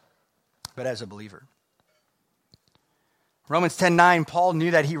it, but as a believer. Romans 10:9, Paul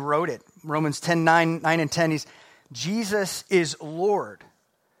knew that, he wrote it. Romans 10:9 and 10, Jesus is Lord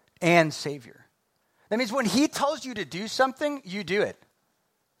and Savior. That means when he tells you to do something, you do it.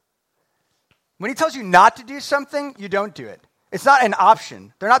 When he tells you not to do something, you don't do it. It's not an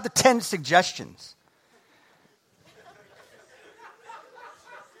option. They're not the 10 suggestions.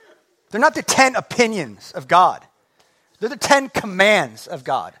 They're not the 10 opinions of God. They're the 10 commands of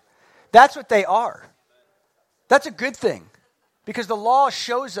God. That's what they are. That's a good thing. Because the law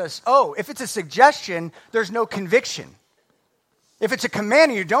shows us, if it's a suggestion, there's no conviction. If it's a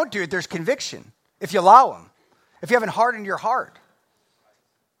command and you don't do it, there's conviction. If you allow them. If you haven't hardened your heart.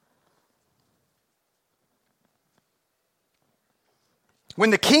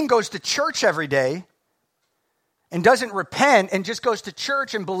 When the king goes to church every day and doesn't repent and just goes to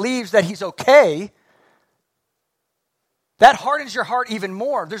church and believes that he's okay, that hardens your heart even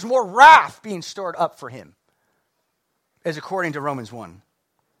more. There's more wrath being stored up for him, as according to Romans 1.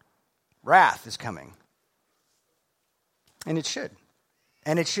 Wrath is coming. And it should.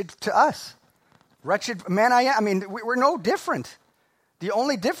 And it should to us. Wretched man I am. We're no different. The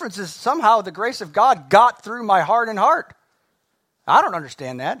only difference is somehow the grace of God got through my hardened heart. I don't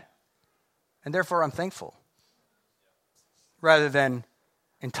understand that. And therefore I'm thankful rather than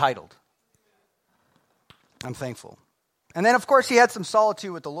entitled. I'm thankful. And then, of course, he had some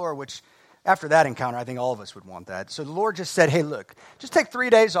solitude with the Lord, which after that encounter, I think all of us would want that. So the Lord just said, hey, look, just take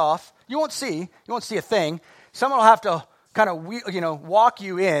 3 days off. You won't see a thing. Someone will have to kind of, walk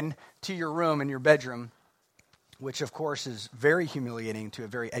you in to your room in your bedroom, which, of course, is very humiliating to a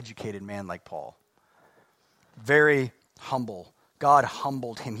very educated man like Paul. Very humble. God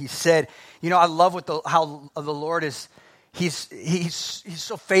humbled him. He said, I love how the Lord is, he's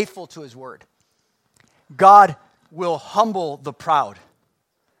so faithful to his word. God will humble the proud.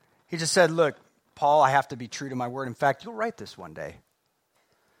 He just said, look, Paul, I have to be true to my word. In fact, you'll write this one day.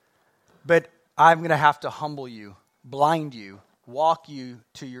 But I'm going to have to humble you, blind you,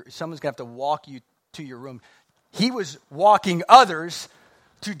 someone's going to have to walk you to your room. He was walking others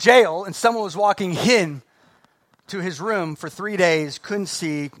to jail, and someone was walking him to his room for 3 days, couldn't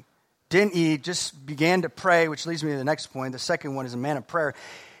see, didn't eat, just began to pray, which leads me to the next point. The second one is a man of prayer.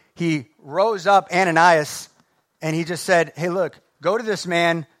 He rose up, Ananias, and he just said, hey, look, go to this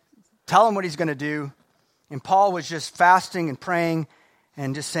man, tell him what he's going to do. And Paul was just fasting and praying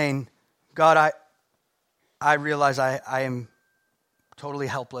and just saying, God, I realize I am totally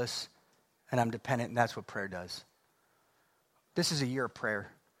helpless and I'm dependent, and that's what prayer does. This is a year of prayer.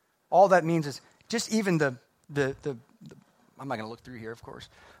 All that means is just even the I'm not going to look through here, of course,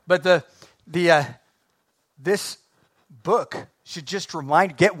 but this book should just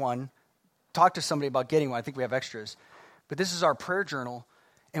get one, talk to somebody about getting one. I think we have extras. But this is our prayer journal.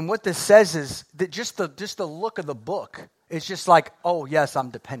 And what this says is that just the look of the book is just like, oh, yes, I'm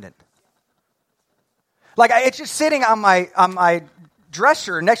dependent. Like, it's just sitting on my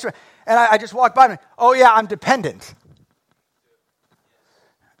dresser next to me, and I just walk by and, oh, yeah, I'm dependent.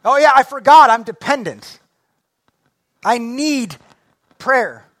 Oh, yeah, I forgot I'm dependent. I need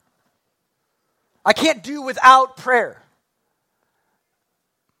prayer. I can't do without prayer.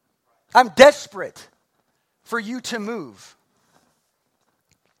 I'm desperate for you to move.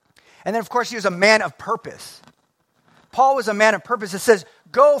 And then, of course, he was a man of purpose. Paul was a man of purpose. It says,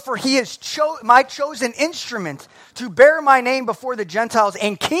 go, for he is my chosen instrument to bear my name before the Gentiles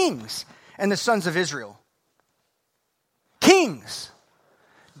and kings and the sons of Israel. Kings.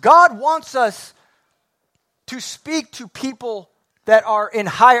 God wants us to speak to people that are in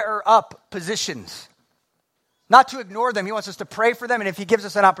higher up positions. Not to ignore them. He wants us to pray for them, and if he gives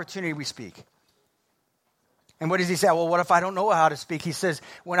us an opportunity, we speak. And what does he say? Well, what if I don't know how to speak? He says,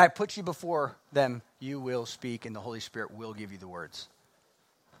 when I put you before them, you will speak, and the Holy Spirit will give you the words.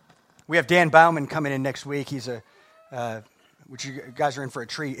 We have Dan Bauman coming in next week. He's which you guys are in for a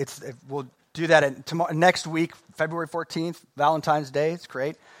treat. We'll do that next week, February 14th, Valentine's Day. It's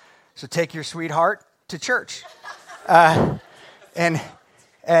great. So take your sweetheart to church. And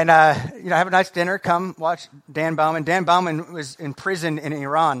have a nice dinner. Come watch Dan Bauman. Dan Bauman was in prison in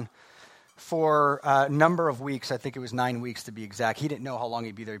Iran for a number of weeks. I think it was 9 weeks to be exact. He didn't know how long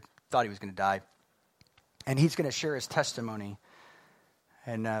he'd be there. He thought he was going to die. And he's going to share his testimony.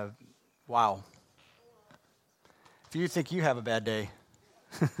 And wow. If you think you have a bad day,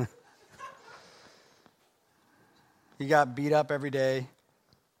 he got beat up every day.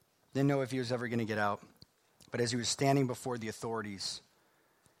 Didn't know if he was ever going to get out. But as he was standing before the authorities,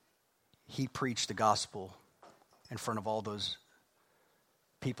 he preached the gospel in front of all those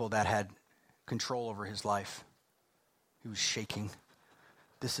people that had control over his life. He was shaking.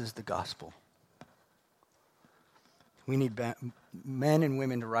 This is the gospel. We need men and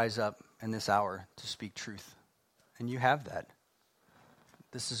women to rise up in this hour to speak truth. And you have that.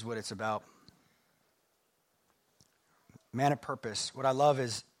 This is what it's about. Man of purpose. What I love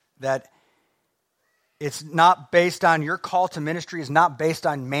is that it's not based on your call to ministry, is not based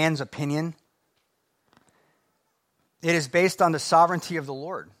on man's opinion. It is based on the sovereignty of the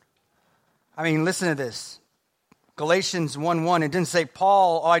Lord. I mean, listen to this. Galatians 1:1, it didn't say,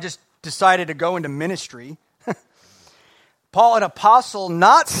 Paul, I just decided to go into ministry. Paul, an apostle,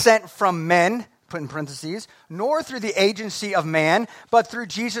 not sent from men, put in parentheses, nor through the agency of man, but through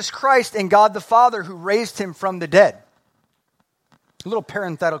Jesus Christ and God the Father who raised him from the dead. A little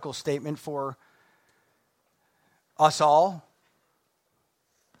parenthetical statement for us all.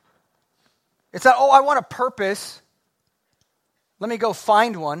 It's not, I want a purpose. Let me go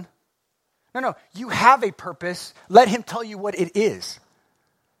find one. No, you have a purpose. Let him tell you what it is.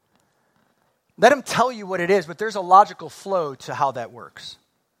 Let him tell you what it is, but there's a logical flow to how that works.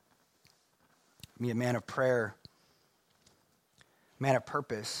 Be a man of prayer, man of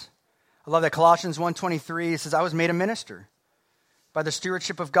purpose. I love that Colossians 1:23 says, I was made a minister by the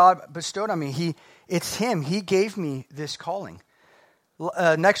stewardship of God bestowed on me. It's him. He gave me this calling.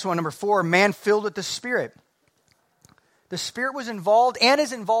 Next one, number 4, man filled with the Spirit. The Spirit was involved and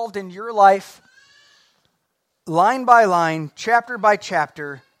is involved in your life, line by line, chapter by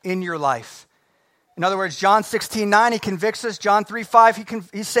chapter in your life. In other words, John 16:9, he convicts us. John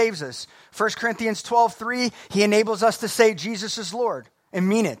 3:5, he saves us. 1 Corinthians 12:3, he enables us to say Jesus is Lord and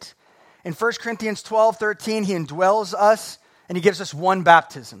mean it. In 1 Corinthians 12:13, he indwells us and he gives us one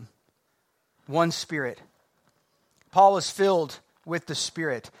baptism, one Spirit. Paul was filled with the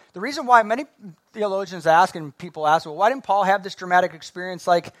Spirit. The reason why many theologians ask and people ask, well, why didn't Paul have this dramatic experience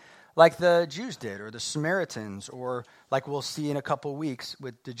like the Jews did or the Samaritans or like we'll see in a couple weeks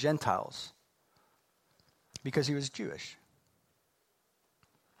with the Gentiles? Because he was Jewish.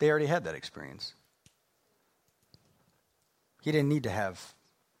 They already had that experience. He didn't need to have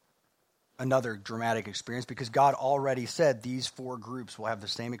another dramatic experience because God already said these 4 groups will have the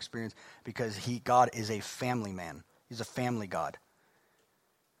same experience because God is a family man. He's a family God.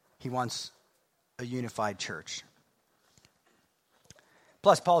 He wants a unified church.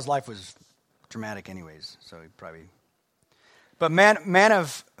 Plus, Paul's life was dramatic anyways, so he probably... But man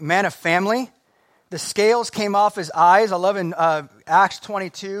of family, the scales came off his eyes. I love in Acts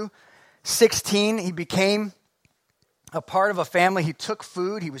 22:16, he became a part of a family. He took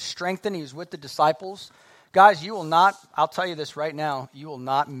food. He was strengthened. He was with the disciples. Guys, you will not, I'll tell you this right now, you will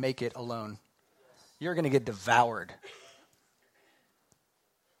not make it alone. You're going to get devoured.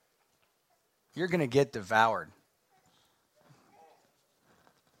 You're going to get devoured.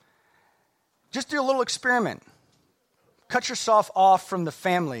 Just do a little experiment. Cut yourself off from the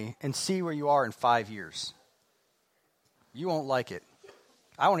family and see where you are in 5 years. You won't like it.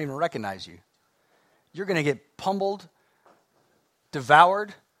 I won't even recognize you. You're going to get pummeled,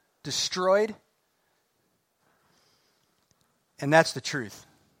 devoured, destroyed. And that's the truth.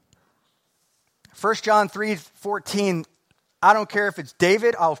 1 John 3:14, I don't care if it's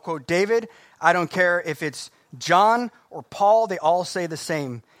David, I'll quote David. I don't care if it's John or Paul, they all say the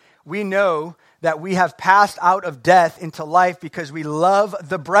same. We know that we have passed out of death into life because we love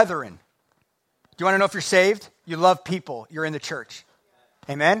the brethren. Do you want to know if you're saved? You love people. You're in the church.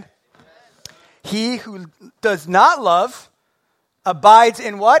 Amen? He who does not love abides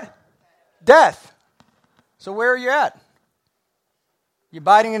in what? Death. So where are you at? You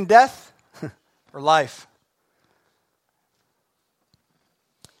abiding in death or life?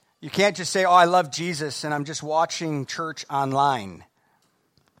 You can't just say, oh, I love Jesus and I'm just watching church online.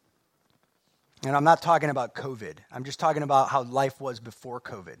 And I'm not talking about COVID. I'm just talking about how life was before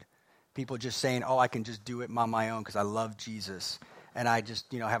COVID. People just saying, oh, I can just do it on my own because I love Jesus and I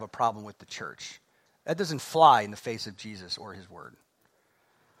just, have a problem with the church. That doesn't fly in the face of Jesus or his word.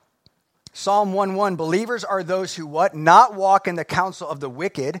 Psalm 1:1, believers are those who what? Not walk in the counsel of the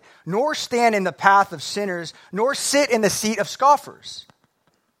wicked, nor stand in the path of sinners, nor sit in the seat of scoffers.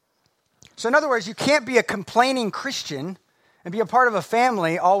 So in other words, you can't be a complaining Christian and be a part of a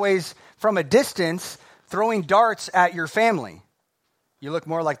family always from a distance throwing darts at your family. You look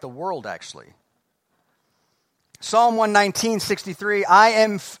more like the world, actually. Psalm 119:63, I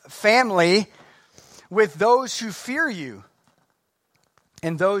am family with those who fear you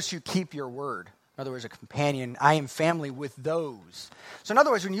and those who keep your word. In other words, a companion. I am family with those. So in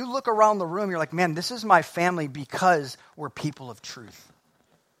other words, when you look around the room, you're like, man, this is my family because we're people of truth.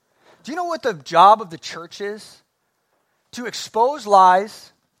 Do you know what the job of the church is? To expose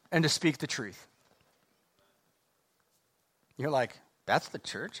lies and to speak the truth. You're like, that's the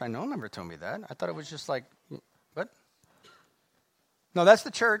church? I know never told me that. I thought it was just like, what? No, that's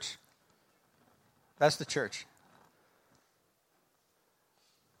the church. That's the church.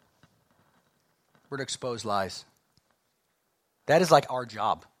 We're to expose lies. That is like our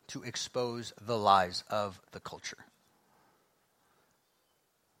job, to expose the lies of the culture.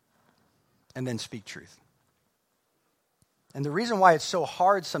 And then speak truth. And the reason why it's so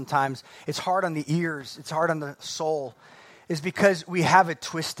hard sometimes, it's hard on the ears, it's hard on the soul, is because we have it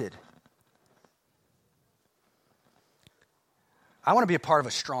twisted. I want to be a part of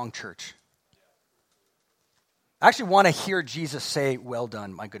a strong church. I actually want to hear Jesus say, well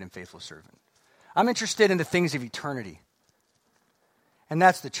done, my good and faithful servant. I'm interested in the things of eternity. And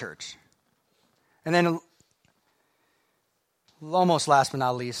that's the church. And then, almost last but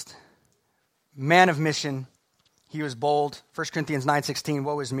not least, man of mission. He was bold. 1 Corinthians 9:16,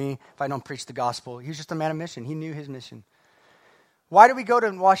 woe is me if I don't preach the gospel. He was just a man of mission. He knew his mission. Why do we go to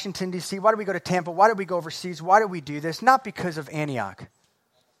Washington, D.C.? Why do we go to Tampa? Why do we go overseas? Why do we do this? Not because of Antioch.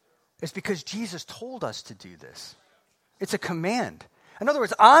 It's because Jesus told us to do this. It's a command. In other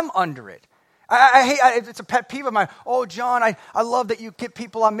words, I'm under it. I hate, it's a pet peeve of mine. Oh, John, I love that you get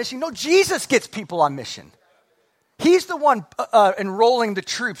people on mission. No, Jesus gets people on mission. He's the one enrolling the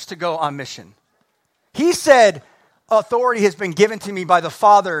troops to go on mission. He said, authority has been given to me by the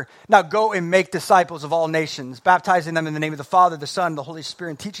Father. Now go and make disciples of all nations, baptizing them in the name of the Father, the Son, the Holy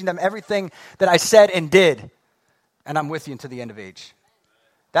Spirit, and teaching them everything that I said and did. And I'm with you until the end of age.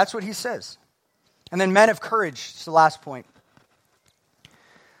 That's what he says. And then men of courage, it's the last point.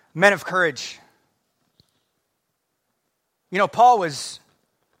 Men of courage. You know,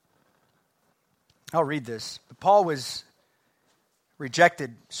 I'll read this. Paul was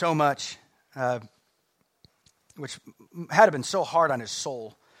rejected so much, which had been so hard on his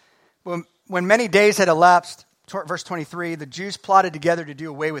soul. When many days had elapsed, verse 23, the Jews plotted together to do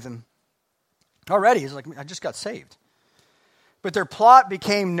away with him. Already, he's like, I just got saved. But their plot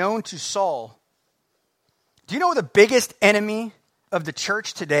became known to Saul. Do you know the biggest enemy of the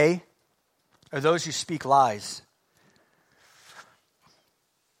church today are those who speak lies?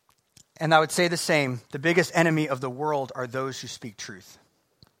 And I would say the same. The biggest enemy of the world are those who speak truth.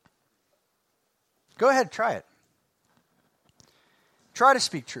 Go ahead, try it. Try to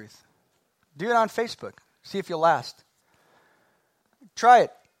speak truth. Do it on Facebook. See if you'll last. Try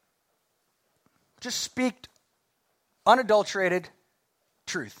it. Just speak unadulterated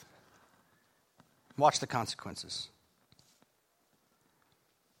truth. Watch the consequences.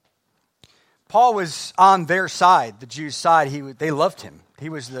 Paul was on their side, the Jews' side. They loved him. He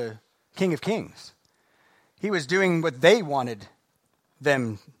was the King of Kings. He was doing what they wanted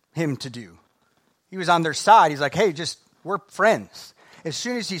him to do. He was on their side. He's like, hey, we're friends. As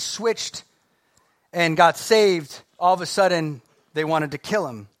soon as he switched and got saved, all of a sudden they wanted to kill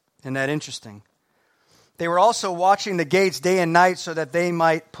him. Isn't that interesting? They were also watching the gates day and night so that they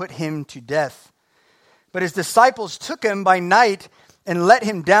might put him to death. But his disciples took him by night and let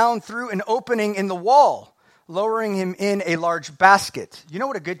him down through an opening in the wall, lowering him in a large basket. You know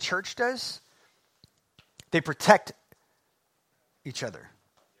what a good church does? They protect each other.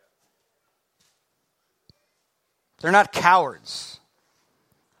 They're not cowards.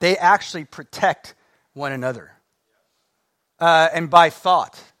 They actually protect one another. And by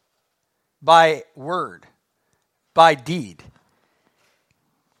thought, by word, by deed.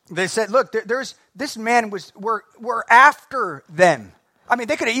 They said, look, this man we're after them. I mean,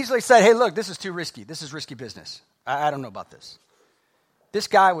 they could have easily said, hey, look, this is too risky. This is risky business. I don't know about this. This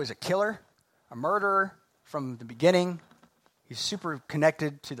guy was a killer, a murderer from the beginning. He's super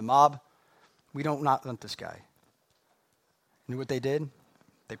connected to the mob. We don't not want this guy. You know what they did?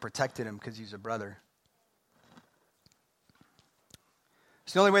 They protected him because he's a brother.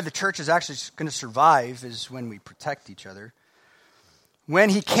 It's the only way the church is actually going to survive is when we protect each other. When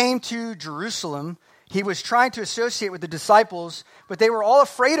he came to Jerusalem, he was trying to associate with the disciples, but they were all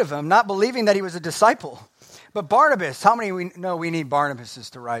afraid of him, not believing that he was a disciple. But Barnabas, how many we know we need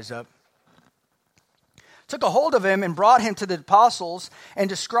Barnabases to rise up? Took a hold of him and brought him to the apostles and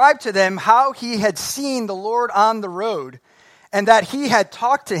described to them how he had seen the Lord on the road and that he had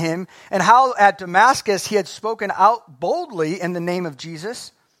talked to him and how at Damascus he had spoken out boldly in the name of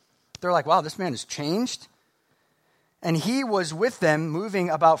Jesus. They're like, wow, this man has changed. And he was with them, moving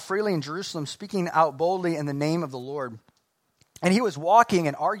about freely in Jerusalem, speaking out boldly in the name of the Lord. And he was walking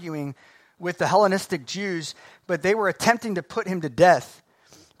and arguing with the Hellenistic Jews, but they were attempting to put him to death.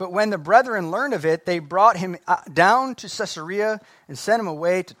 But when the brethren learned of it, they brought him down to Caesarea and sent him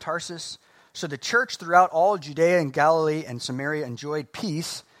away to Tarsus. So the church throughout all Judea and Galilee and Samaria enjoyed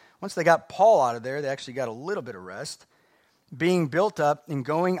peace. Once they got Paul out of there, they actually got a little bit of rest, being built up and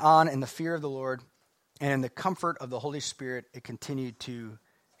going on in the fear of the Lord. And in the comfort of the Holy Spirit, it continued to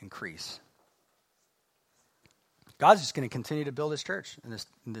increase. God's just going to continue to build his church in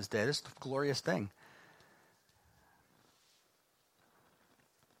this day. This glorious thing.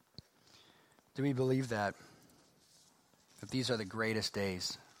 Do we believe that? That these are the greatest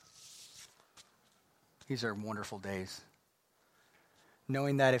days? These are wonderful days.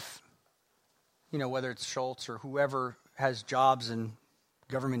 Knowing that if, whether it's Schultz or whoever has jobs and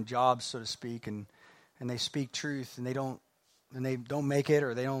government jobs, so to speak, and they speak truth and they don't make it,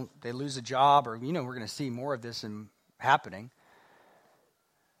 or they lose a job, or we're going to see more of this happening.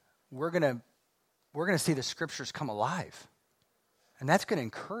 We're going to see the scriptures come alive. And that's going to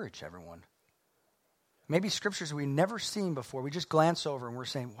encourage everyone. Maybe scriptures we've never seen before. We just glance over and we're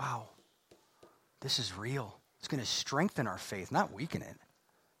saying, wow, this is real. It's going to strengthen our faith, not weaken it.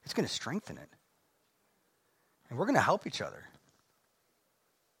 It's going to strengthen it. And we're going to help each other.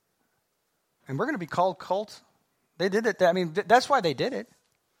 And we're going to be called cult. They did it. I mean, that's why they did it.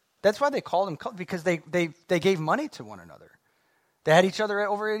 That's why they called them cult, because they gave money to one another. They had each other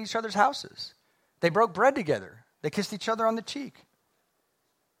over at each other's houses. They broke bread together. They kissed each other on the cheek.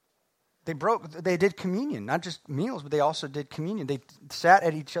 They did communion, not just meals, but they also did communion. They sat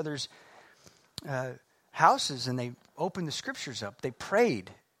at each other's houses and they opened the scriptures up. They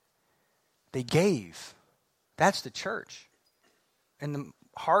prayed. They gave. That's the church. In the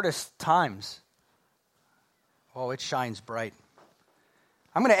hardest times, oh, it shines bright.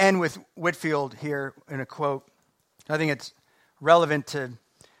 I'm going to end with Whitefield here in a quote. I think it's relevant to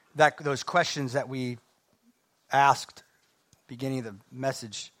those questions that we asked beginning of the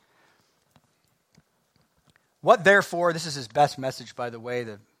message. What therefore, this is his best message, by the way,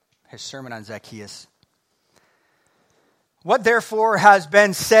 his sermon on Zacchaeus. What therefore has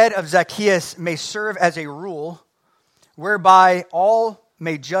been said of Zacchaeus may serve as a rule whereby all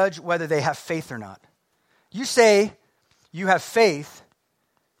may judge whether they have faith or not. You say you have faith,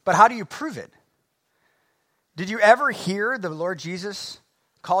 but how do you prove it? Did you ever hear the Lord Jesus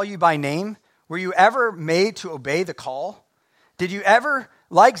call you by name? Were you ever made to obey the call? Did you ever,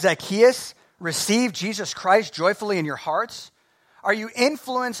 like Zacchaeus, receive Jesus Christ joyfully in your hearts? Are you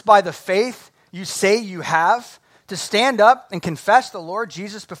influenced by the faith you say you have to stand up and confess the Lord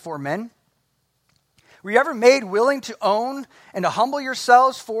Jesus before men? Were you ever made willing to own and to humble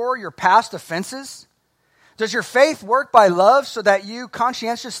yourselves for your past offenses? Does your faith work by love so that you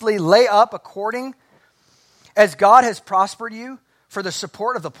conscientiously lay up according as God has prospered you for the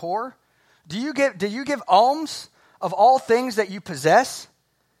support of the poor? Do you give alms of all things that you possess?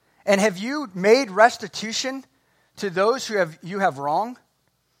 And have you made restitution to those you have wronged?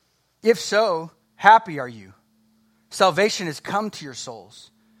 If so, happy are you. Salvation has come to your souls.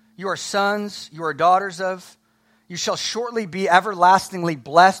 You are sons, you are daughters of. You shall shortly be everlastingly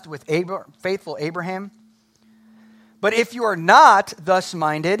blessed with faithful Abraham. But if you are not thus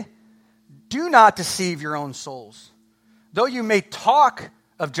minded, do not deceive your own souls. Though you may talk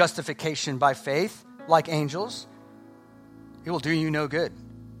of justification by faith, like angels, it will do you no good.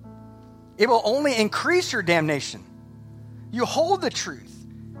 It will only increase your damnation. You hold the truth,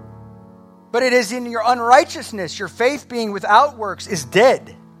 but it is in your unrighteousness, your faith being without works is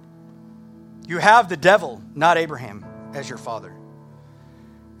dead. You have the devil, not Abraham, as your father.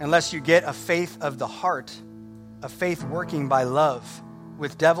 Unless you get a faith of the heart, a faith working by love,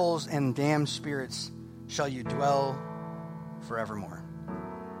 with devils and damned spirits shall you dwell forevermore.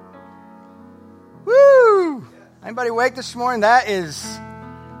 Woo! Anybody awake this morning? That is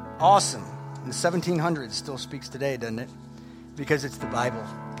awesome. In the 1700s still speaks today, doesn't it? Because it's the Bible.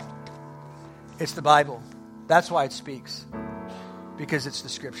 It's the Bible. That's why it speaks. Because it's the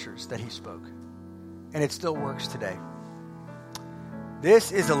scriptures that he spoke. And it still works today.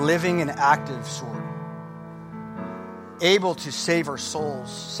 This is a living and active sword, able to save our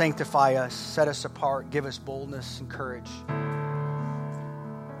souls, sanctify us, set us apart, give us boldness and courage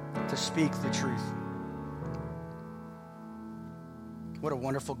to speak the truth. What a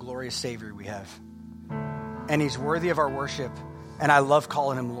wonderful, glorious Savior we have. And he's worthy of our worship, and I love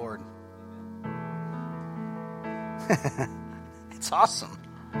calling him Lord. It's awesome.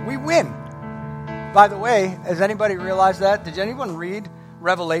 We win. By the way, has anybody realized that? Did anyone read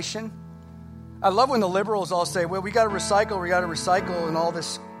Revelation? I love when the liberals all say, well, we got to recycle, and all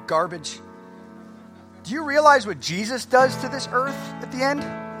this garbage. Do you realize what Jesus does to this earth at the end?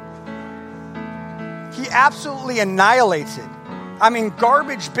 He absolutely annihilates it. I mean,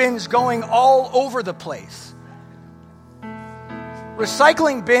 garbage bins going all over the place.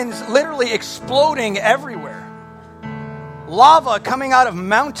 Recycling bins literally exploding everywhere. Lava coming out of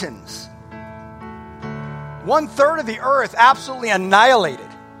mountains. 1/3 of the earth absolutely annihilated.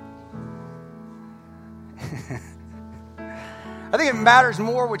 I think it matters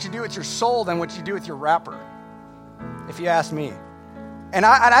more what you do with your soul than what you do with your wrapper, if you ask me. And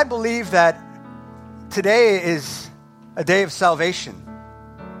I believe that today is a day of salvation.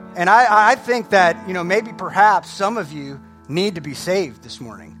 And I think that, maybe perhaps some of you need to be saved this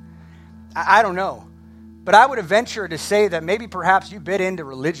morning. I don't know. But I would venture to say that maybe perhaps you bit into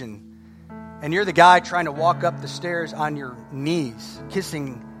religion and you're the guy trying to walk up the stairs on your knees,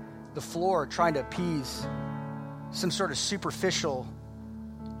 kissing the floor, trying to appease some sort of superficial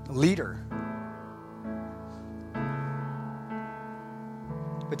leader.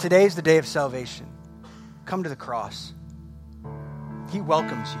 But today's the day of salvation. Come to the cross. He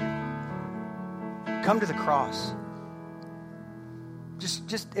welcomes you. Come to the cross.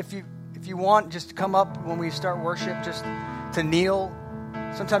 Just if you want, just come up when we start worship, just to kneel.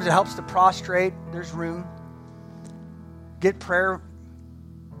 Sometimes it helps to prostrate. There's room. Get prayer.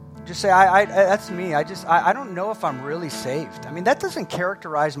 Just say, that's me. I don't know if I'm really saved. I mean, that doesn't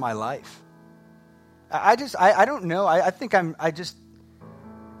characterize my life. I don't know. I think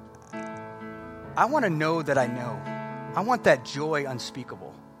I want to know that I know. I want that joy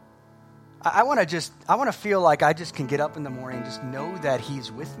unspeakable. I want to feel like I just can get up in the morning and just know that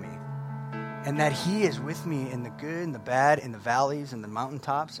he's with me. And that he is with me in the good and the bad, in the valleys and the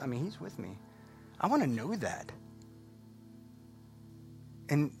mountaintops. I mean, he's with me. I want to know that.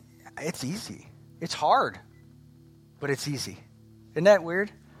 And it's easy. It's hard, but it's easy. Isn't that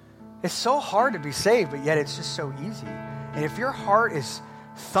weird? It's so hard to be saved, but yet it's just so easy. And if your heart is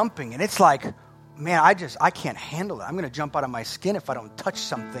thumping and it's like, man, I can't handle it. I'm going to jump out of my skin if I don't touch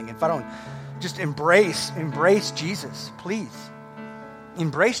something, if I don't just embrace Jesus, please.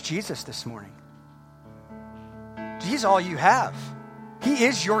 Embrace Jesus this morning. He's all you have. He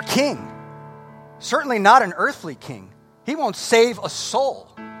is your king. Certainly not an earthly king. He won't save a soul.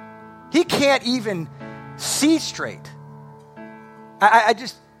 He can't even see straight.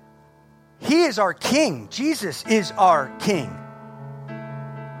 He is our king. Jesus is our king.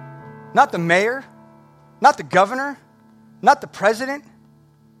 Not the mayor, not the governor, not the president,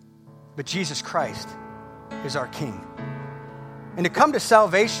 but Jesus Christ is our king. And to come to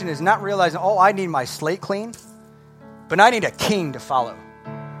salvation is not realizing, I need my slate clean, but I need a king to follow.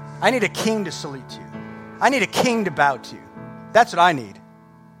 I need a king to salute to. I need a king to bow to. That's what I need.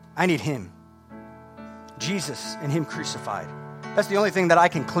 I need him. Jesus and him crucified. That's the only thing that I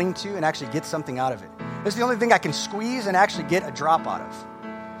can cling to and actually get something out of it. That's the only thing I can squeeze and actually get a drop out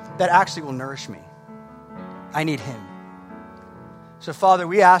of that actually will nourish me. I need him. So, Father,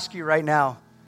 we ask you right now